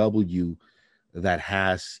GW that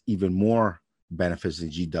has even more benefits than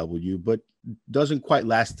GW, but doesn't quite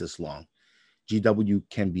last this long. GW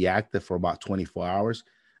can be active for about 24 hours.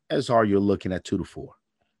 SR, you're looking at 2 to 4.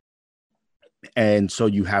 And so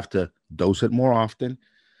you have to dose it more often.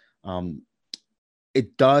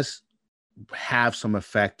 It does have some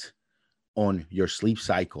effect on your sleep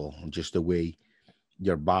cycle, just the way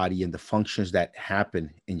your body and the functions that happen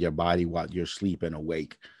in your body while you're sleeping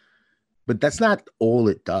awake. But that's not all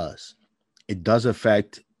it does. It does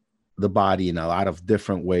affect the body in a lot of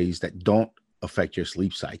different ways that don't affect your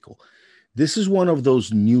sleep cycle. This is one of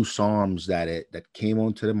those new SARMs that came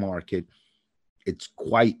onto the market. It's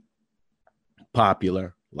quite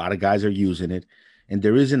popular. A lot of guys are using it, and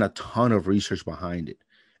there isn't a ton of research behind it.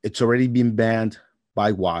 It's already been banned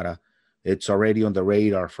by WADA. It's already on the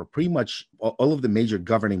radar for pretty much all of the major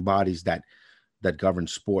governing bodies that govern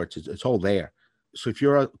sports. It's all there. So if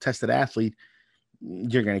you're a tested athlete,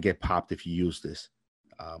 you're going to get popped if you use this.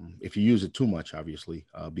 If you use it too much, obviously,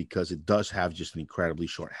 because it does have just an incredibly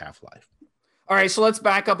short half-life. All right, so let's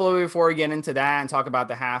back up a little bit before we get into that and talk about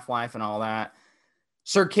the half-life and all that.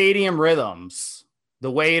 Circadian rhythms,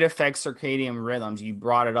 the way it affects circadian rhythms, you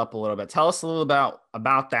brought it up a little bit. Tell us a little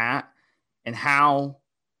about that and how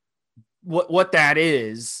what that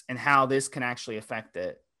is and how this can actually affect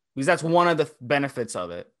it, because that's one of the benefits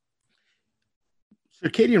of it.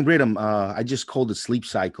 Circadian rhythm, I just called it sleep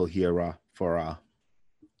cycle here for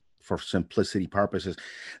simplicity purposes.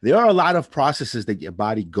 There are a lot of processes that your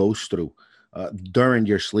body goes through during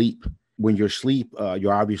your sleep. When you're asleep,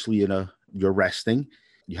 you're obviously you're resting.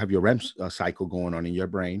 You have your REM cycle going on in your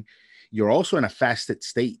brain. You're also in a fasted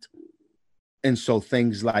state. And so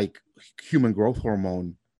things like human growth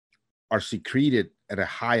hormone are secreted at a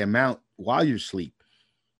high amount while you sleep,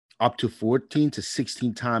 up to 14 to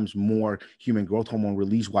 16 times more human growth hormone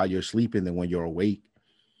released while you're sleeping than when you're awake.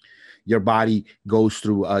 Your body goes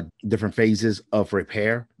through different phases of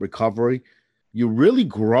repair, recovery. You really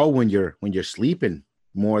grow when you're sleeping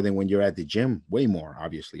more than when you're at the gym, way more,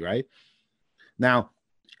 obviously, right? Now,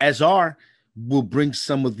 SR will bring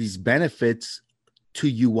some of these benefits to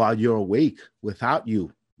you while you're awake without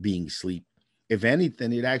you being asleep. If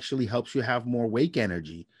anything, it actually helps you have more wake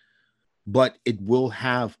energy, but it will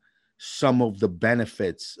have some of the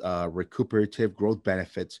benefits, recuperative growth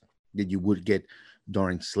benefits that you would get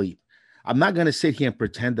during sleep. I'm not going to sit here and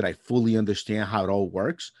pretend that I fully understand how it all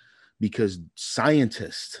works, because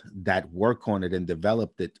scientists that work on it and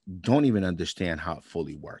developed it don't even understand how it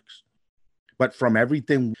fully works. But from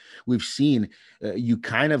everything we've seen, you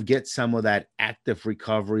kind of get some of that active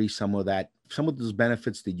recovery, some of those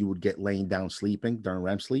benefits that you would get laying down sleeping during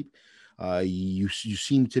REM sleep. You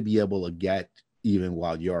seem to be able to get even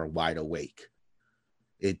while you're wide awake.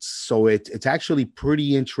 It's actually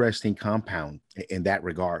pretty interesting compound in that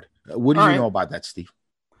regard. What do you know about that, Steve?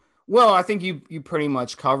 Well, I think you pretty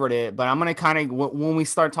much covered it, but I'm going to kind of, when we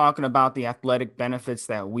start talking about the athletic benefits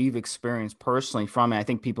that we've experienced personally from it, I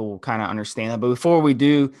think people will kind of understand that. But before we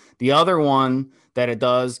do, the other one that it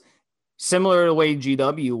does, similar to the way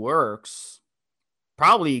GW works,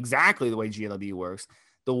 probably exactly the way GW works,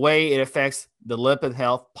 the way it affects the lipid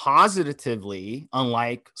health positively,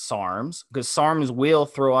 unlike SARMs, because SARMs will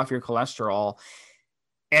throw off your cholesterol.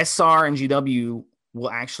 SR and GW will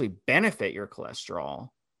actually benefit your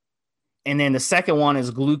cholesterol. And then the second one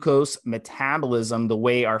is glucose metabolism, the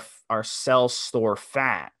way our cells store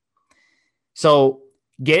fat. So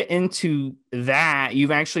get into that.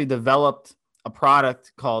 You've actually developed a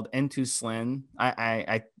product called Intuslim.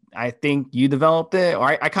 I think you developed it, or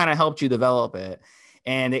I kind of helped you develop it.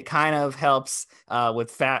 And it kind of helps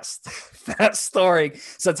with fat storing.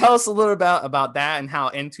 So tell us a little about that and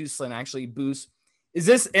how Intuslim actually boosts. Is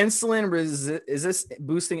this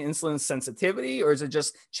boosting insulin sensitivity, or is it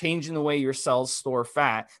just changing the way your cells store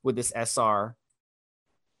fat with this SR?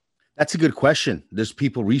 That's a good question. There's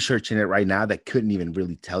people researching it right now that couldn't even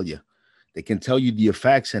really tell you. They can tell you the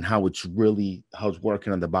effects and how it's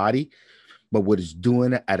working on the body, but what it's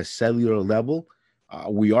doing at a cellular level,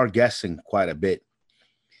 we are guessing quite a bit.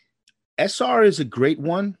 SR is a great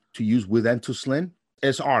one to use with Entoslin.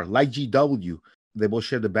 SR, like GW, they both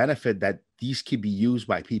share the benefit that these can be used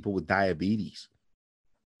by people with diabetes,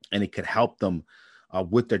 and it could help them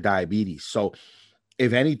with their diabetes. So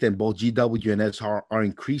if anything, both GW and SR are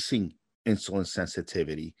increasing insulin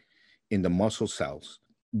sensitivity in the muscle cells.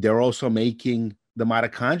 They're also making the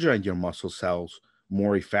mitochondria in your muscle cells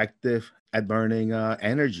more effective at burning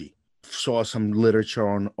energy. Saw some literature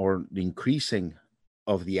on or the increasing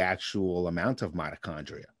of the actual amount of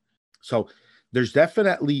mitochondria. So there's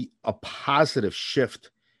definitely a positive shift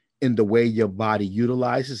in the way your body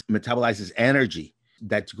utilizes, metabolizes energy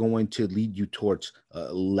that's going to lead you towards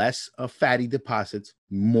less fatty deposits,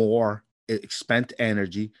 more spent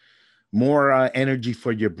energy, more energy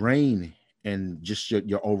for your brain, and just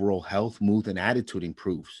your overall health, mood, and attitude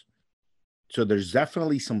improves. So there's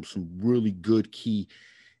definitely some really good key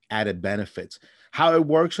added benefits. How it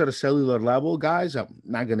works at a cellular level, guys, I'm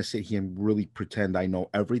not going to sit here and really pretend I know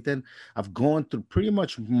everything. I've gone through pretty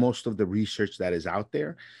much most of the research that is out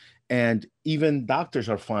there, and even doctors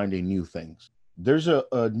are finding new things. There's a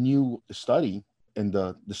new study, and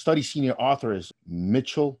the study senior author is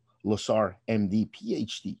Mitchell Losar, MD,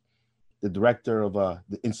 PhD, the director of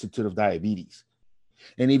the Institute of Diabetes.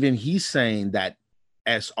 And even he's saying that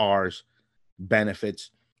SR's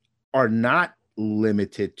benefits are not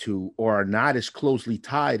limited to or are not as closely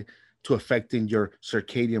tied to affecting your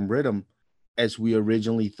circadian rhythm as we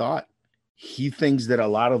originally thought. He thinks that a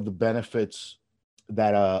lot of the benefits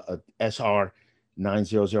that SR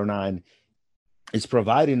 9009 is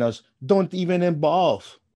providing us don't even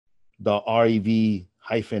involve the REV-ERBS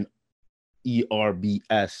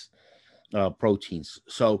proteins.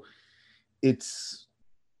 So it's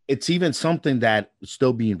even something that is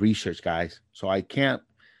still being researched, guys. So I can't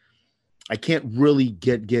really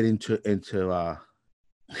get into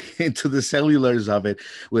into the cellulars of it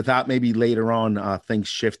without maybe later on things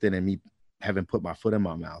shifting and me having put my foot in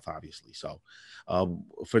my mouth, obviously. So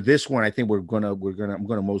for this one, I think I'm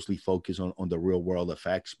gonna mostly focus on the real world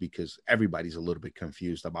effects, because everybody's a little bit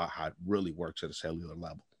confused about how it really works at a cellular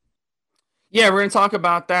level. Yeah, we're going to talk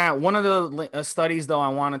about that. One of the studies, though, I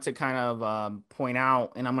wanted to kind of point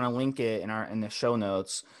out, and I'm going to link it in the show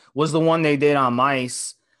notes, was the one they did on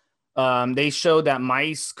mice. They showed that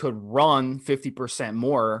mice could run 50%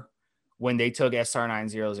 more when they took SR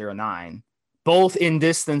 9009, both in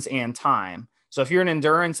distance and time. So if you're an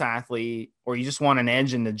endurance athlete, or you just want an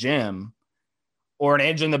edge in the gym, or an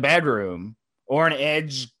edge in the bedroom, or an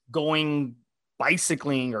edge going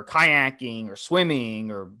bicycling or kayaking or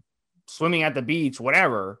swimming at the beach,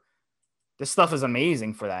 whatever, this stuff is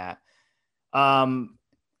amazing for that.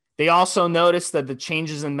 They also noticed that the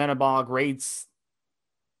changes in metabolic rates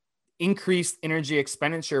increased energy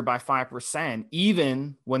expenditure by 5%,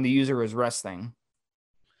 even when the user is resting.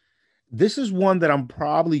 This is one that I'm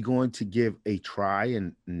probably going to give a try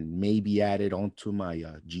and maybe add it onto my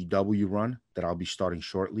GW run that I'll be starting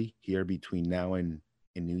shortly here between now and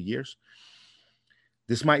New Year's.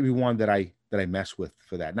 This might be one that I mess with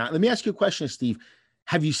for that. Now, let me ask you a question, Steve.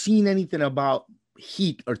 Have you seen anything about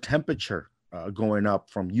heat or temperature going up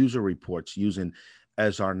from user reports using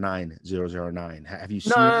SR 9009? Have you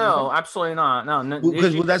seen? No, absolutely not. No,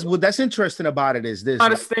 because that's interesting about it is this.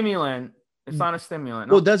 Not a stimulant. It's not a stimulant.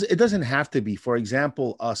 No. Well, it doesn't have to be. For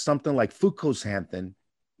example, something like fucoxanthin,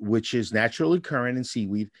 which is naturally occurring in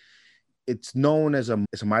seaweed, it's known as a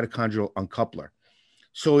mitochondrial uncoupler.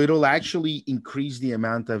 So it'll actually increase the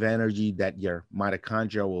amount of energy that your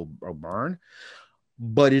mitochondria will burn,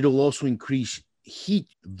 but it'll also increase heat.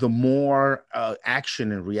 The more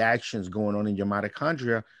action and reactions going on in your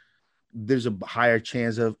mitochondria, there's a higher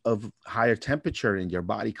chance of higher temperature in your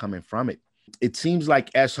body coming from it. It seems like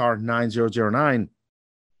SR 9009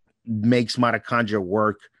 makes mitochondria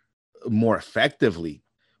work more effectively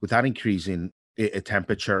without increasing a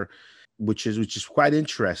temperature, which is quite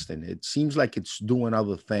interesting. It seems like it's doing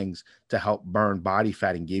other things to help burn body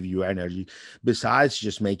fat and give you energy, besides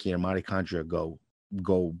just making your mitochondria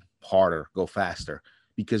go harder, go faster.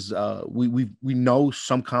 Because we know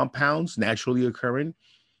some compounds naturally occurring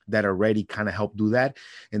that already kind of help do that,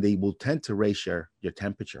 and they will tend to raise your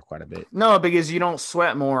temperature quite a bit. No, because you don't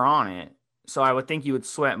sweat more on it. So I would think you would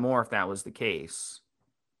sweat more if that was the case.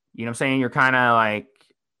 You know what I'm saying? You're kind of like,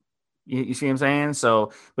 you see what I'm saying?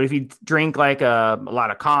 So, but if you drink like a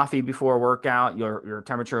lot of coffee before a workout, your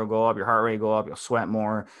temperature will go up, your heart rate will go up, you'll sweat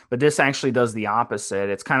more. But this actually does the opposite.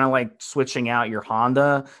 It's kind of like switching out your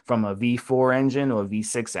Honda from a V4 engine to a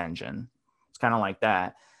V6 engine. It's kind of like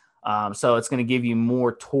that. So it's going to give you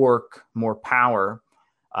more torque, more power.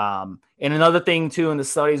 And another thing too in the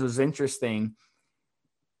studies was interesting.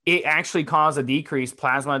 it actually caused a decrease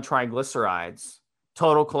plasma triglycerides,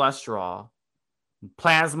 total cholesterol,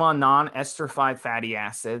 plasma non-esterified fatty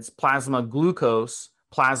acids, plasma glucose,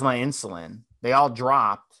 plasma insulin. They all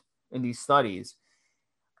dropped in these studies.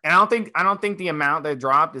 And I don't think the amount that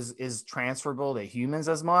dropped is transferable to humans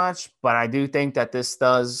as much, but I do think that this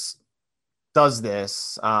does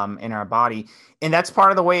this in our body, and that's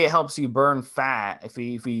part of the way it helps you burn fat. If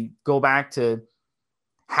we go back to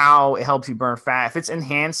how it helps you burn fat, if it's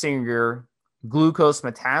enhancing your glucose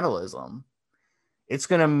metabolism, it's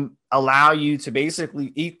going to allow you to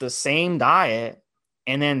basically eat the same diet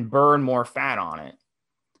and then burn more fat on it.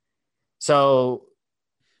 So,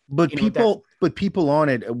 But people on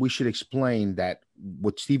it, we should explain that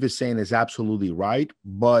what Steve is saying is absolutely right.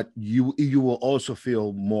 But you will also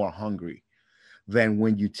feel more hungry than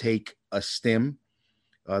when you take a stim.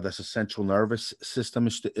 That's a central nervous system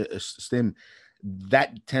stim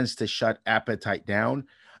that tends to shut appetite down.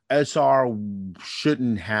 SR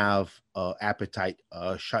shouldn't have appetite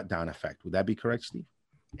shutdown effect. Would that be correct, Steve?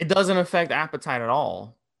 it doesn't affect appetite at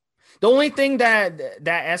all. The only thing that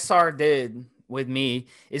SR did with me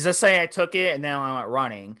is, let's say I took it and then I went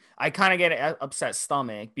running. I kind of get an upset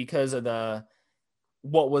stomach because of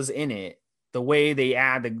what was in it. The way they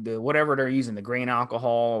add the whatever they're using, the grain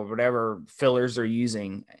alcohol or whatever fillers they're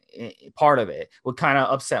using, part of it would kind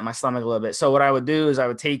of upset my stomach a little bit. So what I would do is I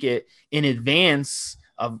would take it in advance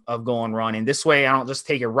of going running. This way I don't just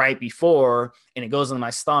take it right before and it goes into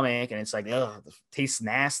my stomach and it's like, oh, it tastes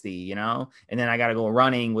nasty, and then I got to go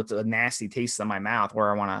running with a nasty taste in my mouth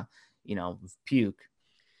where I want to, puke.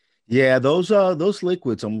 Yeah, those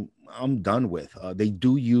liquids I'm done with. They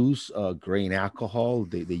do use grain alcohol.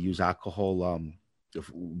 They use alcohol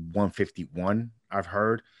 151, I've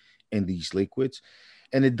heard, in these liquids,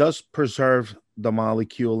 and it does preserve the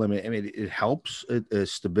molecule. I mean, it helps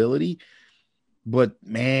stability, but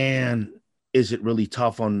man, is it really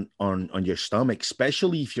tough on your stomach,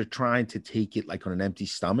 especially if you're trying to take it like on an empty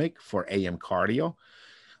stomach for AM cardio.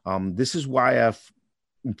 This is why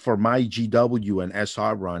for my GW and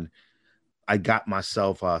SR run, I got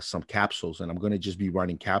myself some capsules, and I'm going to just be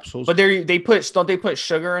running capsules. But don't they put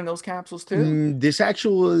sugar in those capsules too? This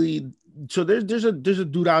actually, so there's a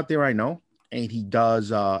dude out there I know, and he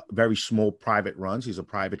does very small private runs. He's a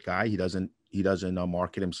private guy. He doesn't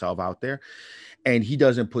market himself out there, and he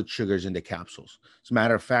doesn't put sugars in the capsules. As a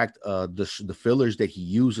matter of fact, the fillers that he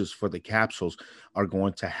uses for the capsules are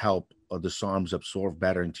going to help the SARMs absorb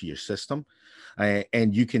better into your system.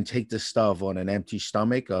 And you can take this stuff on an empty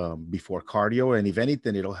stomach before cardio. And if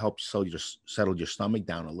anything, it'll help settle your stomach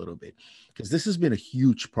down a little bit. Because this has been a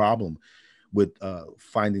huge problem with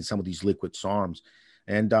finding some of these liquid SARMs.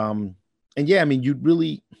 And yeah, I mean, you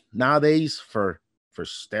really, nowadays for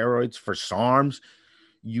steroids, for SARMs,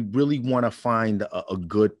 you really want to find a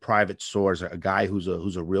good private source, a guy who's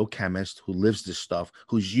a real chemist, who lives this stuff,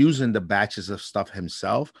 who's using the batches of stuff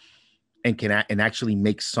himself, and can actually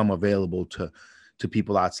make some available to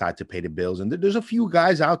people outside to pay the bills. And there's a few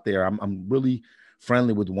guys out there. I'm really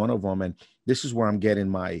friendly with one of them, and this is where I'm getting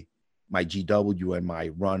my GW and my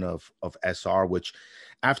run of SR, which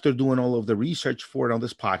after doing all of the research for it on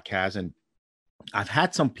this podcast, and I've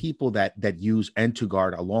had some people that use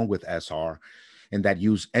Entugard along with SR, and that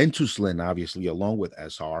use Entuslin obviously along with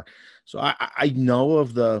SR. So I know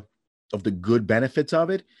of the good benefits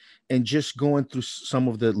of it. And just going through some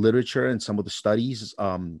of the literature and some of the studies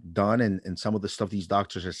done and some of the stuff these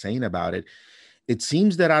doctors are saying about it, it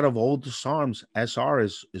seems that out of all the SARMs, SR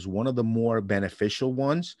is one of the more beneficial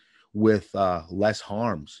ones with less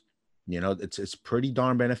harms. It's pretty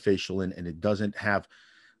darn beneficial, and it doesn't have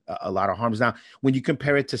a lot of harms. Now, when you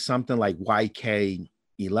compare it to something like YK11,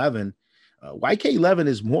 YK11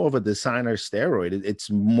 is more of a designer steroid. It's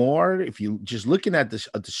more, if you just looking at the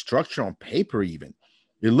structure on paper, even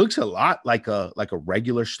it looks a lot like a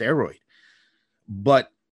regular steroid,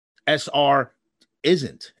 but SR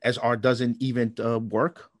isn't. SR doesn't even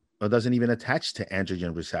work, or doesn't even attach to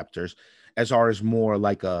androgen receptors. SR is more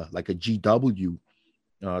like a GW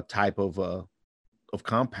type of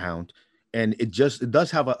compound, and it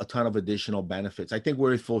does have a ton of additional benefits. I think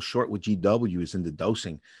where it falls short with GW is in the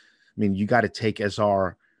dosing. I mean, you got to take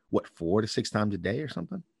SR 4 to 6 times a day or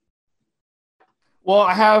something. Well,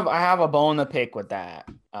 I have a bone to pick with that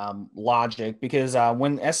logic, because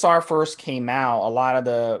when SR first came out, a lot of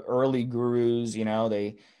the early gurus,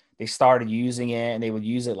 they started using it, and they would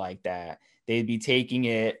use it like that. They'd be taking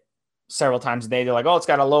it several times a day. They're like, oh, it's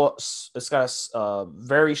got a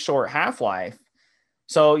very short half-life.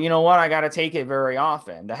 So you know what? I got to take it very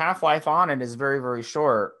often. The half-life on it is very, very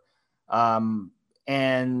short. And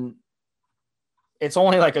it's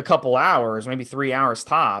only like a couple hours, maybe 3 hours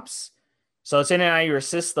tops. So it's in and out of your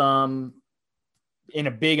system in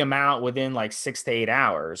a big amount within like 6 to 8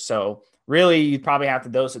 hours. So really, you'd probably have to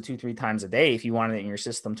dose it 2, 3 times a day if you wanted it in your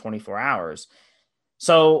system 24 hours.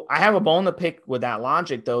 So I have a bone to pick with that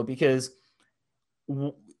logic though, because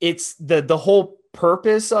it's the whole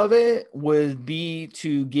purpose of it would be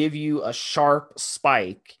to give you a sharp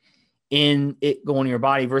spike in it going to your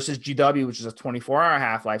body versus GW, which is a 24-hour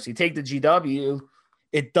half-life. So you take the GW,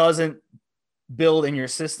 it doesn't build in your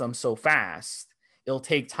system so fast. It'll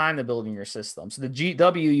take time to build in your system. So the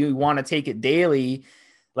GW, you want to take it daily,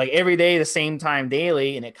 like every day, the same time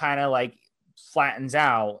daily, and it kind of like flattens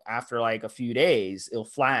out after like a few days. It'll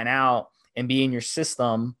flatten out and be in your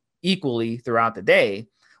system equally throughout the day.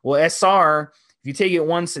 Well, SR, if you take it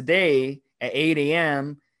once a day at 8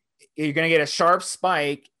 a.m., you're going to get a sharp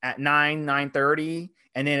spike at 9:30,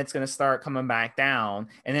 and then it's going to start coming back down.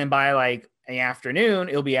 And then by like the afternoon,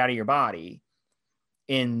 it'll be out of your body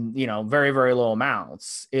in, very, very low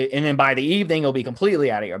amounts. And then by the evening, it'll be completely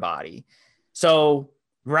out of your body. So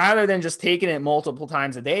rather than just taking it multiple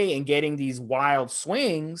times a day and getting these wild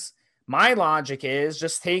swings, my logic is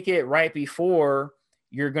just take it right before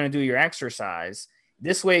you're going to do your exercise.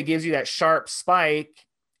 This way it gives you that sharp spike,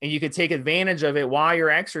 and you could take advantage of it while you're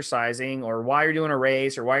exercising or while you're doing a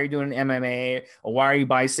race or while you're doing MMA or while you're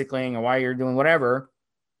bicycling or while you're doing whatever,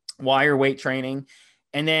 while you're weight training.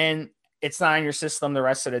 And then it's not in your system the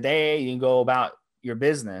rest of the day. You can go about your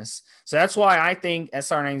business. So that's why I think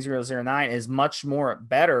SR9009 is much more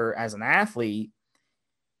better as an athlete,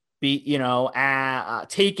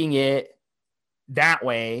 taking it that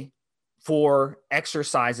way for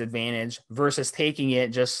exercise advantage versus taking it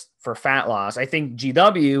just for fat loss. I think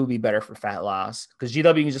GW would be better for fat loss because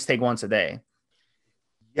GW you can just take once a day.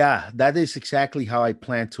 Yeah, that is exactly how I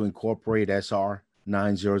plan to incorporate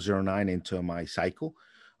SR9009 into my cycle.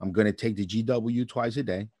 I'm going to take the GW twice a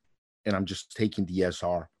day, and I'm just taking the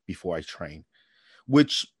SR before I train,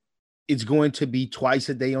 which it's going to be twice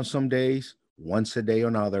a day on some days, once a day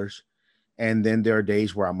on others. And then there are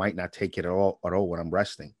days where I might not take it at all when I'm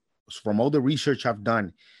resting. From all the research I've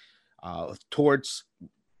done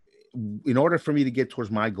in order for me to get towards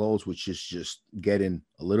my goals, which is just getting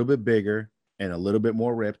a little bit bigger and a little bit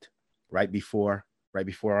more ripped right before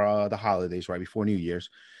the holidays, right before New Year's,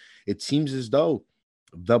 it seems as though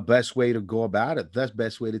the best way to go about it, the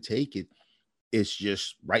best way to take it is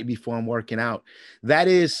just right before I'm working out. That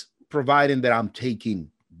is providing that I'm taking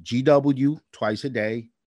GW twice a day.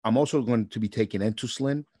 I'm also going to be taking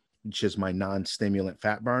Entuslin, which is my non-stimulant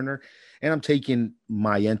fat burner. And I'm taking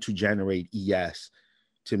my N2 Generate ES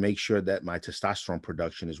to make sure that my testosterone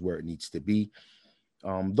production is where it needs to be.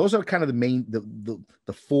 Those are kind of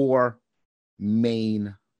the four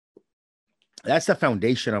main, that's the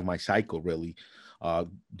foundation of my cycle, really.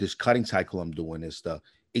 This cutting cycle I'm doing is the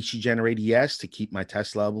HG Generate ES to keep my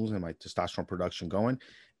test levels and my testosterone production going,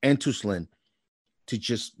 and Entuslin to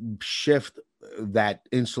just shift that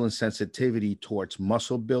insulin sensitivity towards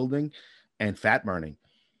muscle building and fat burning.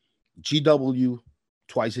 GW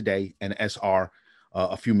twice a day, and SR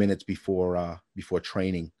a few minutes before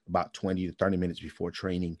training, about 20 to 30 minutes before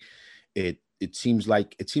training. It seems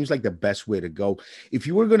like the best way to go. If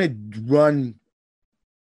you were going to run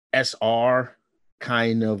SR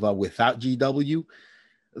kind of without GW,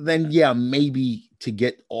 then yeah, maybe to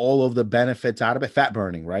get all of the benefits out of it, fat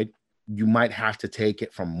burning, right? You might have to take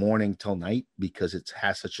it from morning till night because it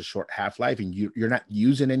has such a short half-life and you're not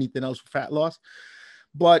using anything else for fat loss.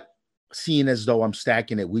 But seeing as though I'm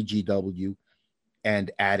stacking it with GW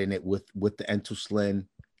and adding it with the Entuslin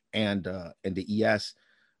and the ES,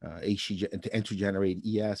 N2 Generate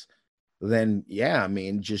ES, then yeah, I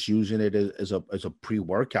mean, just using it as a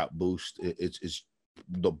pre-workout boost is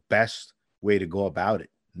the best way to go about it,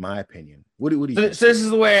 in my opinion. What do you think? So this is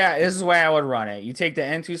the way I would run it. You take the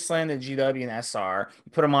Entuslin, the GW, and SR,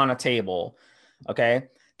 you put them on a table. Okay.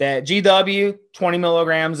 That GW, 20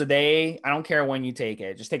 milligrams a day. I don't care when you take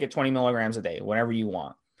it. Just take it 20 milligrams a day, whenever you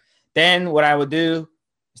want. Then what I would do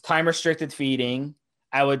is time restricted feeding.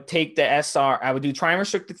 I would take the SR. I would do time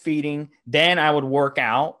restricted feeding. Then I would work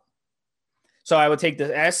out. So I would take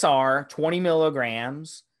the SR, 20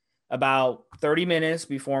 milligrams, about 30 minutes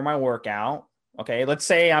before my workout. Okay. Let's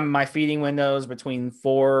say my feeding windows between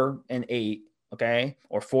 4 and 8. Okay.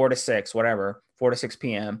 Or 4 to 6, whatever, 4 to 6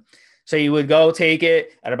 p.m. So you would go take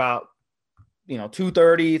it at about,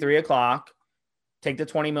 2:30, 3 o'clock, take the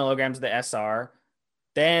 20 milligrams of the SR,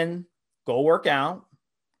 then go work out,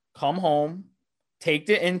 come home, take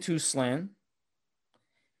the Entuslin,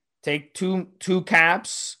 take two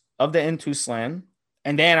caps of the Entuslin,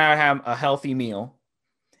 and then I would have a healthy meal.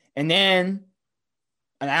 And then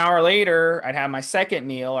an hour later, I'd have my second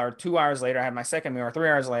meal, or 2 hours later, I had my second meal, or 3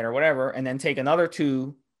 hours later, whatever, and then take another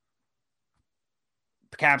 2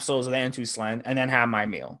 capsules of the N2 and then have my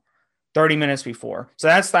meal 30 minutes before. So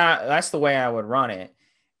that's the way I would run it.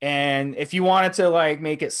 And if you wanted to like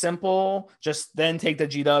make it simple, just then take the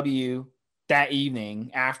GW that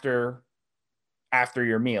evening after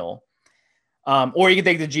your meal. Or you can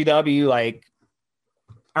take the GW like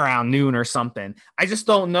around noon or something. I just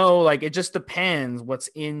don't know. Like, it just depends what's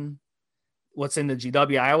in the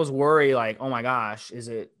GW. I always worry like, oh my gosh, is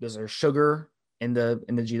there sugar in the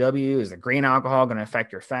GW? Is the grain alcohol going to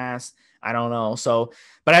affect your fast? I don't know. So,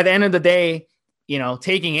 but at the end of the day,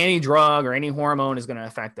 taking any drug or any hormone is going to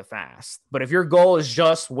affect the fast. But if your goal is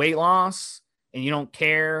just weight loss and you don't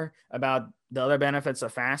care about the other benefits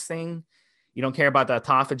of fasting, you don't care about the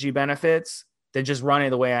autophagy benefits, then just run it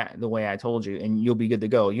the way I told you, and you'll be good to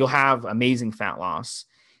go. You'll have amazing fat loss.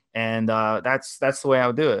 And that's the way I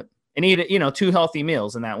would do it. And eat, 2 healthy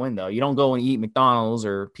meals in that window. You don't go and eat McDonald's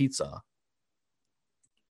or pizza.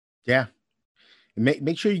 Yeah.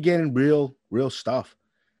 Make sure you're getting real stuff.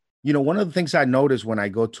 One of the things I notice when I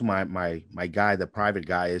go to my guy, the private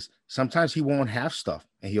guy, is sometimes he won't have stuff,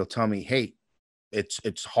 and he'll tell me, hey,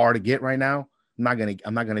 it's hard to get right now. I'm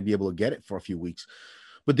not gonna be able to get it for a few weeks.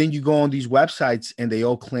 But then you go on these websites and they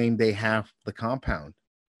all claim they have the compound,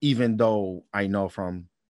 even though I know from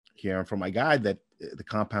hearing from my guy that the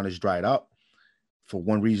compound is dried up for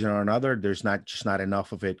one reason or another. There's not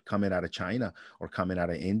enough of it coming out of China or coming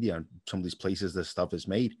out of India, some of these places this stuff is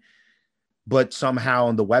made. But somehow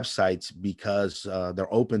on the websites, because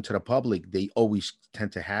they're open to the public, they always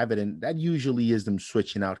tend to have it. And that usually is them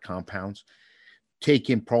switching out compounds,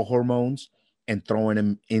 taking pro hormones and throwing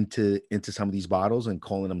them into some of these bottles and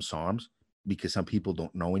calling them SARMs, because some people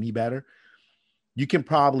don't know any better. You can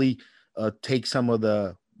probably take some of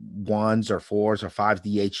the 1s or 4s or 5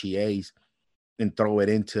 DHEAs and throw it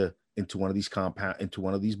into one of these into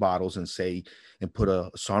one of these bottles and put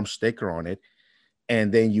a SARM sticker on it.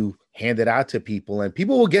 And then you hand it out to people, and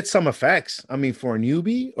people will get some effects. I mean, for a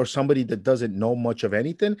newbie or somebody that doesn't know much of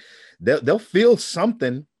anything, they'll feel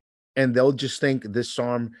something, and they'll just think this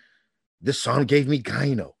SARM gave me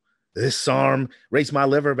gyno. This SARM raised my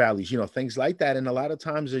liver values, things like that. And a lot of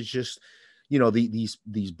times it's just,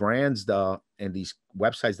 these brands and these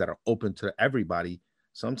websites that are open to everybody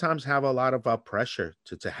sometimes have a lot of pressure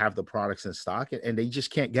to have the products in stock, and they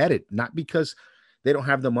just can't get it. Not because they don't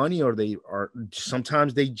have the money, or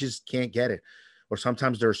sometimes they just can't get it. Or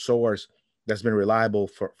sometimes their source that's been reliable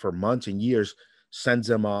for months and years sends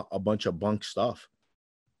them a bunch of bunk stuff.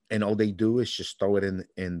 And all they do is just throw it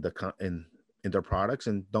in their products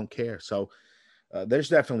and don't care. So there's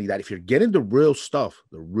definitely that. If you're getting the real stuff,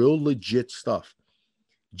 the real legit stuff,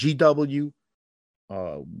 GW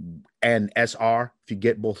and SR, if you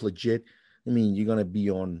get both legit, I mean, you're gonna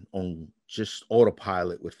be on just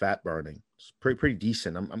autopilot with fat burning. It's pretty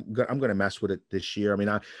decent. I'm gonna mess with it this year. I mean,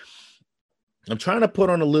 I'm trying to put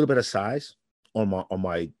on a little bit of size on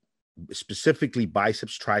my specifically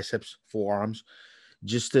biceps, triceps, forearms,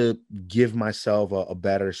 just to give myself a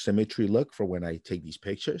better symmetry look for when I take these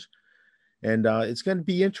pictures. And it's going to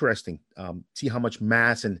be interesting. See how much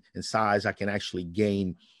mass and size I can actually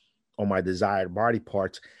gain on my desired body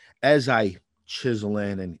parts as I chisel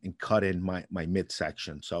in and cut in my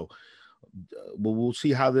midsection. So we'll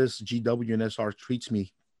see how this GW and SR treats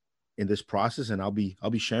me in this process, and I'll be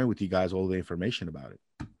sharing with you guys all the information about it.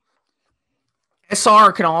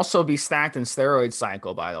 SR can also be stacked in steroid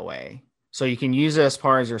cycle, by the way. So you can use it as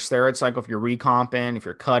part of your steroid cycle if you're recomping, if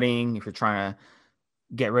you're cutting, if you're trying to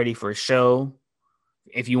get ready for a show,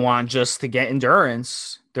 if you want just to get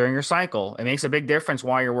endurance during your cycle. It makes a big difference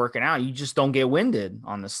while you're working out. You just don't get winded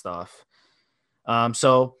on this stuff.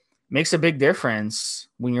 So it makes a big difference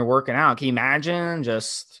when you're working out. Can you imagine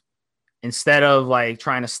just instead of like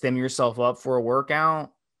trying to stim yourself up for a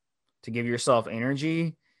workout to give yourself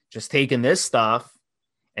energy, just taking this stuff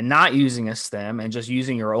and not using a stem and just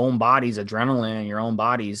using your own body's adrenaline and your own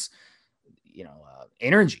body's,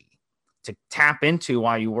 energy to tap into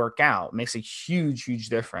while you work out. It makes a huge, huge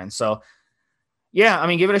difference. So yeah, I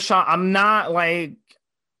mean, give it a shot. I'm not like,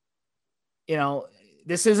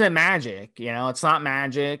 this isn't magic, it's not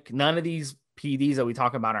magic. None of these PDs that we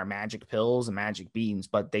talk about are magic pills and magic beans,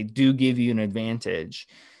 but they do give you an advantage.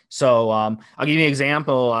 So I'll give you an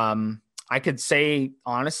example. I could say,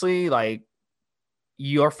 honestly, like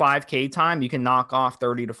your 5K time, you can knock off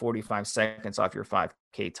 30 to 45 seconds off your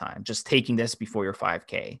 5K time, just taking this before your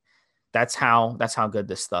 5K. That's how good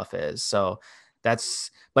this stuff is. So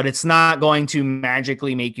but it's not going to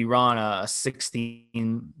magically make you run a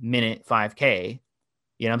 16-minute 5K.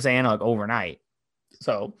 You know what I'm saying? Like overnight.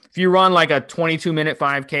 So if you run like a 22-minute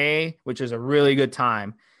 5K, which is a really good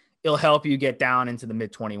time, it'll help you get down into the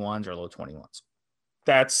mid 21s or low 21s.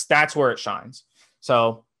 That's where it shines.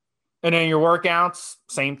 So, and then your workouts,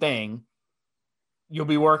 same thing. You'll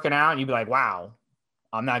be working out and you'll be like, wow,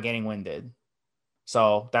 I'm not getting winded.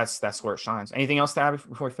 So that's where it shines. Anything else to add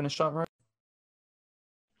before we finish up, right?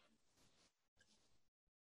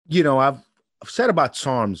 You know, I've said about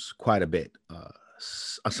SARMs quite a bit.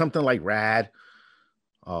 Something like RAD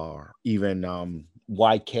or even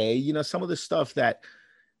YK, you know, some of the stuff that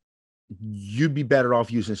you'd be better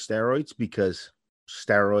off using steroids because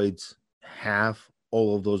steroids have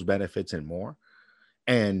all of those benefits and more.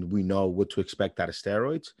 And we know what to expect out of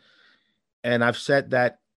steroids. And I've said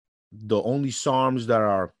that the only SARMs that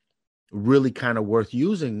are really kind of worth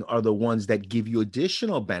using are the ones that give you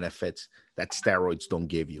additional benefits that steroids don't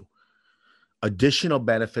give you. Additional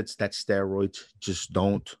benefits that steroids just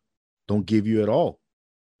don't give you at all.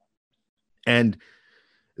 And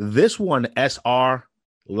this one, SR,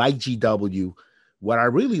 like GW, what I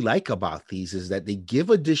really like about these is that they give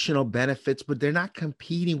additional benefits, but they're not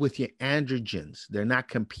competing with your androgens. They're not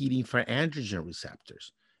competing for androgen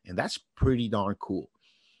receptors. And that's pretty darn cool.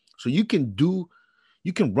 So you can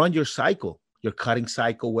run your cycle, your cutting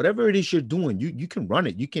cycle, whatever it is you're doing, you can run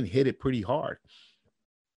it. You can hit it pretty hard.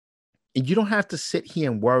 And you don't have to sit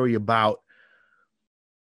here and worry about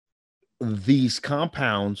these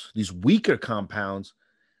compounds, these weaker compounds,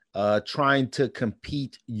 trying to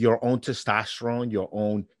compete your own testosterone, your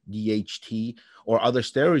own DHT, or other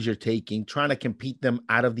steroids you're taking, trying to compete them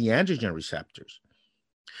out of the androgen receptors.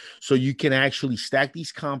 So you can actually stack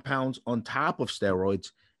these compounds on top of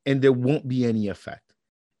steroids and there won't be any effect.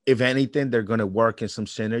 If anything, they're going to work in some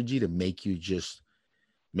synergy to make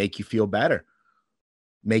you feel better,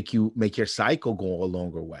 make your cycle go a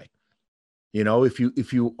longer way. You know, if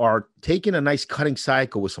you are taking a nice cutting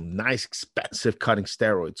cycle with some nice expensive cutting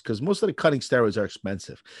steroids, because most of the cutting steroids are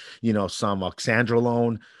expensive, you know, some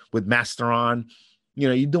oxandrolone with Masteron, you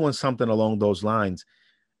know, you're doing something along those lines.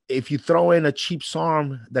 If you throw in a cheap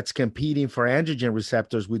SARM that's competing for androgen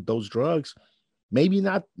receptors with those drugs, maybe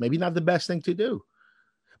not the best thing to do.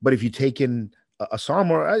 But if you take in a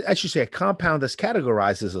SARM, or I should say a compound that's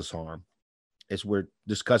categorized as a SARM, as we're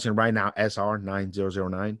discussing right now,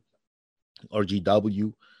 SR9009 or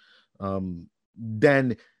GW,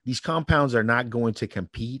 then these compounds are not going to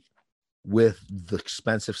compete with the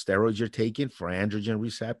expensive steroids you're taking for androgen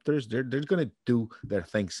receptors. They're going to do their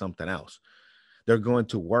thing something else. They're going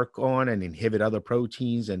to work on and inhibit other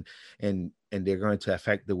proteins, and they're going to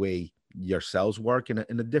affect the way your cells work in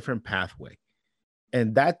a different pathway.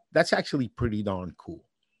 And that's actually pretty darn cool.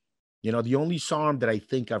 You know, the only SARM that I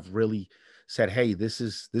think I've really said, hey,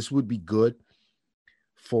 this would be good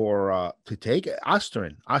for to take,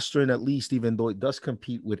 Ostarine. Ostarine, at least, even though it does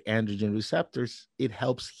compete with androgen receptors, it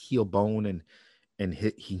helps heal bone and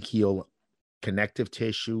heal connective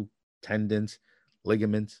tissue, tendons,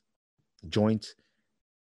 ligaments, joints,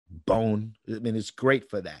 bone. I mean, it's great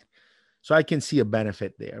for that. So I can see a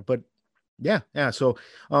benefit there. But yeah. So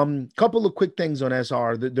couple of quick things on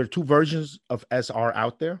SR. There are two versions of SR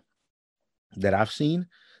out there that I've seen.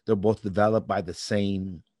 They're both developed by the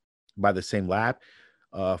same lab.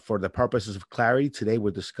 For the purposes of clarity, today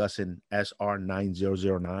we're discussing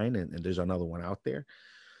SR9009, and there's another one out there.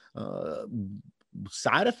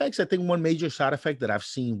 Side effects, I think one major side effect that I've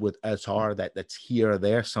seen with SR that's here or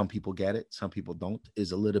there, some people get it, some people don't,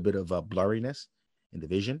 is a little bit of a blurriness in the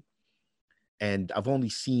vision. And I've only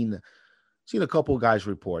seen a couple of guys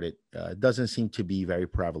report it. It doesn't seem to be very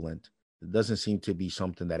prevalent. It doesn't seem to be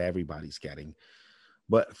something that everybody's getting.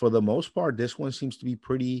 But for the most part, this one seems to be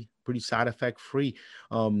pretty side effect free.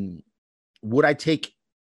 Would I take?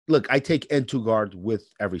 Look, I take N2Guard with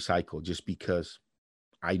every cycle just because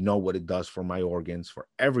I know what it does for my organs, for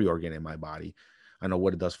every organ in my body. I know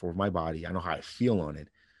what it does for my body. I know how I feel on it.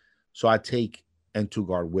 So I take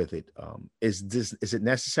N2Guard with it. Is it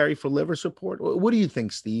necessary for liver support? What do you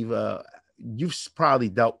think, Steve? You've probably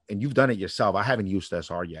dealt, and you've done it yourself. I haven't used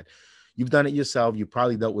SR yet. You've done it yourself. You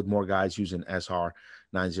probably dealt with more guys using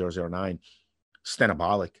SR9009,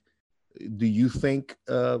 stenobolic. Do you think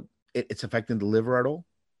it's affecting the liver at all?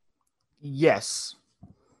 Yes.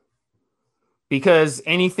 Because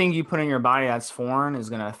anything you put in your body that's foreign is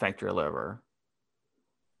going to affect your liver.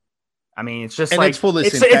 I mean, it's just, and like it's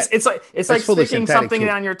like sticking something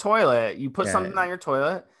down your toilet. You put something down your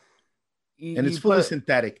toilet, and it's fully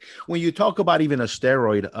synthetic. When you talk about even a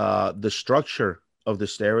steroid, the structure of the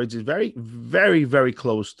steroids is very, very, very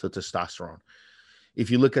close to testosterone.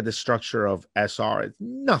 If you look at the structure of SR, it's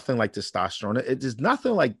nothing like testosterone. It is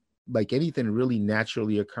nothing like anything really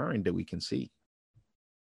naturally occurring that we can see.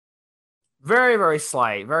 Very, very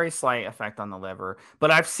slight effect on the liver.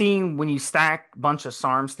 But I've seen when you stack a bunch of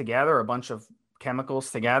SARMs together, a bunch of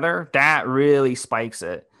chemicals together, that really spikes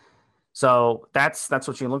it. So that's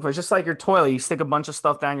what you look for. It's just like your toilet. You stick a bunch of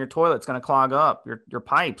stuff down your toilet, it's going to clog up your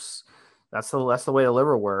pipes. That's the way the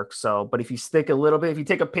liver works. So, but if you stick a little bit, if you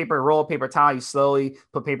take a roll of paper towel, you slowly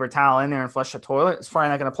put paper towel in there and flush the toilet, it's probably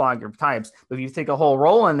not going to clog your pipes. But if you take a whole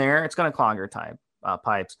roll in there, it's going to clog your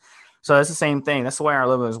pipes. So that's the same thing. That's the way our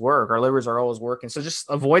livers work. Our livers are always working. So just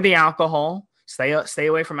avoid the alcohol. Stay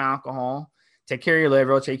away from alcohol. Take care of your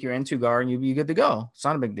liver. Take your N2 guard, and you'll be good to go. It's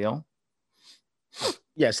not a big deal.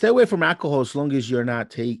 Yeah, stay away from alcohol as long as you're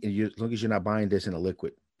not as long as you're not buying this in a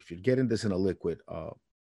liquid. If you're getting this in a liquid,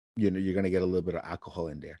 you're gonna get a little bit of alcohol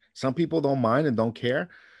in there. Some people don't mind and don't care.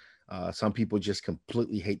 Some people just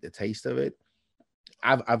completely hate the taste of it.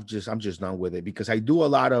 I'm just done with it because I do a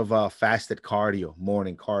lot of fasted cardio,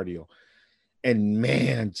 morning cardio, and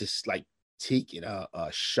man, just like taking a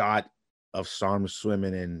shot of SARM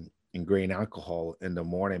swimming in grain alcohol in the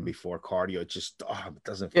morning before cardio, it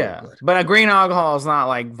doesn't feel good. But a grain alcohol is not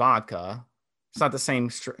like vodka. It's not the same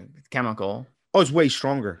chemical. Oh, it's way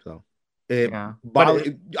stronger though.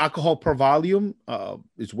 Alcohol per volume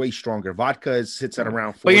is way stronger. Vodka sits at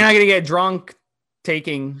around 40. But you're not going to get drunk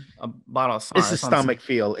taking a bottle of SARM. It's the stomach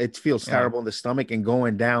feel. It feels terrible in the stomach and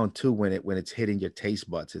going down too when it's hitting your taste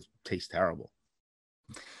buds. It tastes terrible.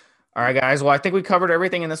 All right, guys. Well, I think we covered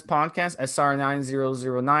everything in this podcast.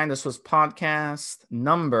 SR9009. This was podcast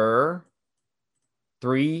number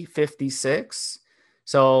 356.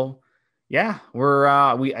 So, yeah,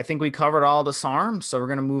 I think we covered all the SARMs. So we're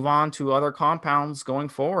going to move on to other compounds going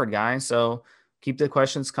forward, guys. So keep the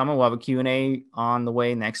questions coming. We'll have a Q&A on the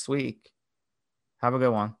way next week. Have a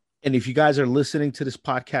good one. And if you guys are listening to this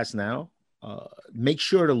podcast now, make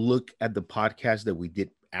sure to look at the podcast that we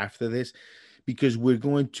did after this, because we're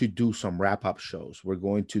going to do some wrap-up shows. We're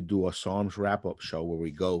going to do a SARMs wrap-up show where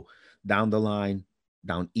we go down the line,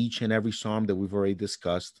 down each and every SARM that we've already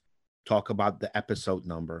discussed, talk about the episode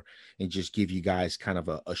number, and just give you guys kind of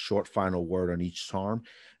a short final word on each SARM.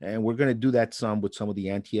 And we're going to do that with some of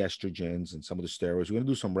the anti-estrogens and some of the steroids. We're going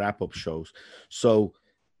to do some wrap-up shows. So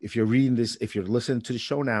if you're reading this, if you're listening to the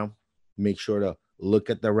show now, make sure to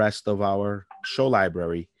look at the rest of our show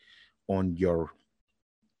library on your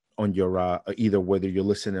either whether you're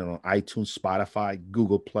listening on iTunes, Spotify,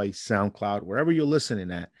 Google Play, SoundCloud, wherever you're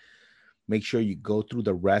listening at. Make sure you go through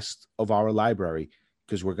the rest of our library,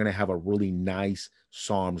 because we're going to have a really nice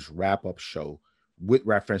SARMs wrap-up show with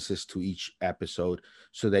references to each episode,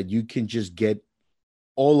 so that you can just get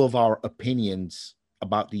all of our opinions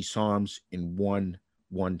about these SARMs in one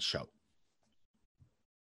show.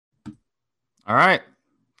 All right.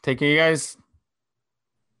 Take care, you guys.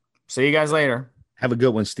 See you guys later. Have a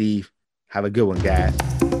good one, Steve. Have a good one, guys.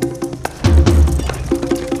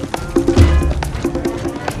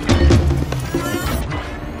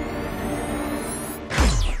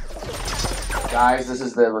 Guys, this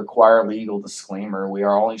is the required legal disclaimer. We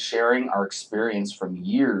are only sharing our experience from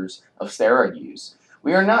years of steroid use.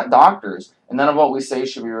 We are not doctors, and none of what we say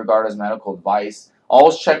should be regarded as medical advice.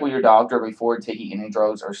 Always check with your doctor before taking any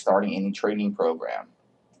drugs or starting any training program.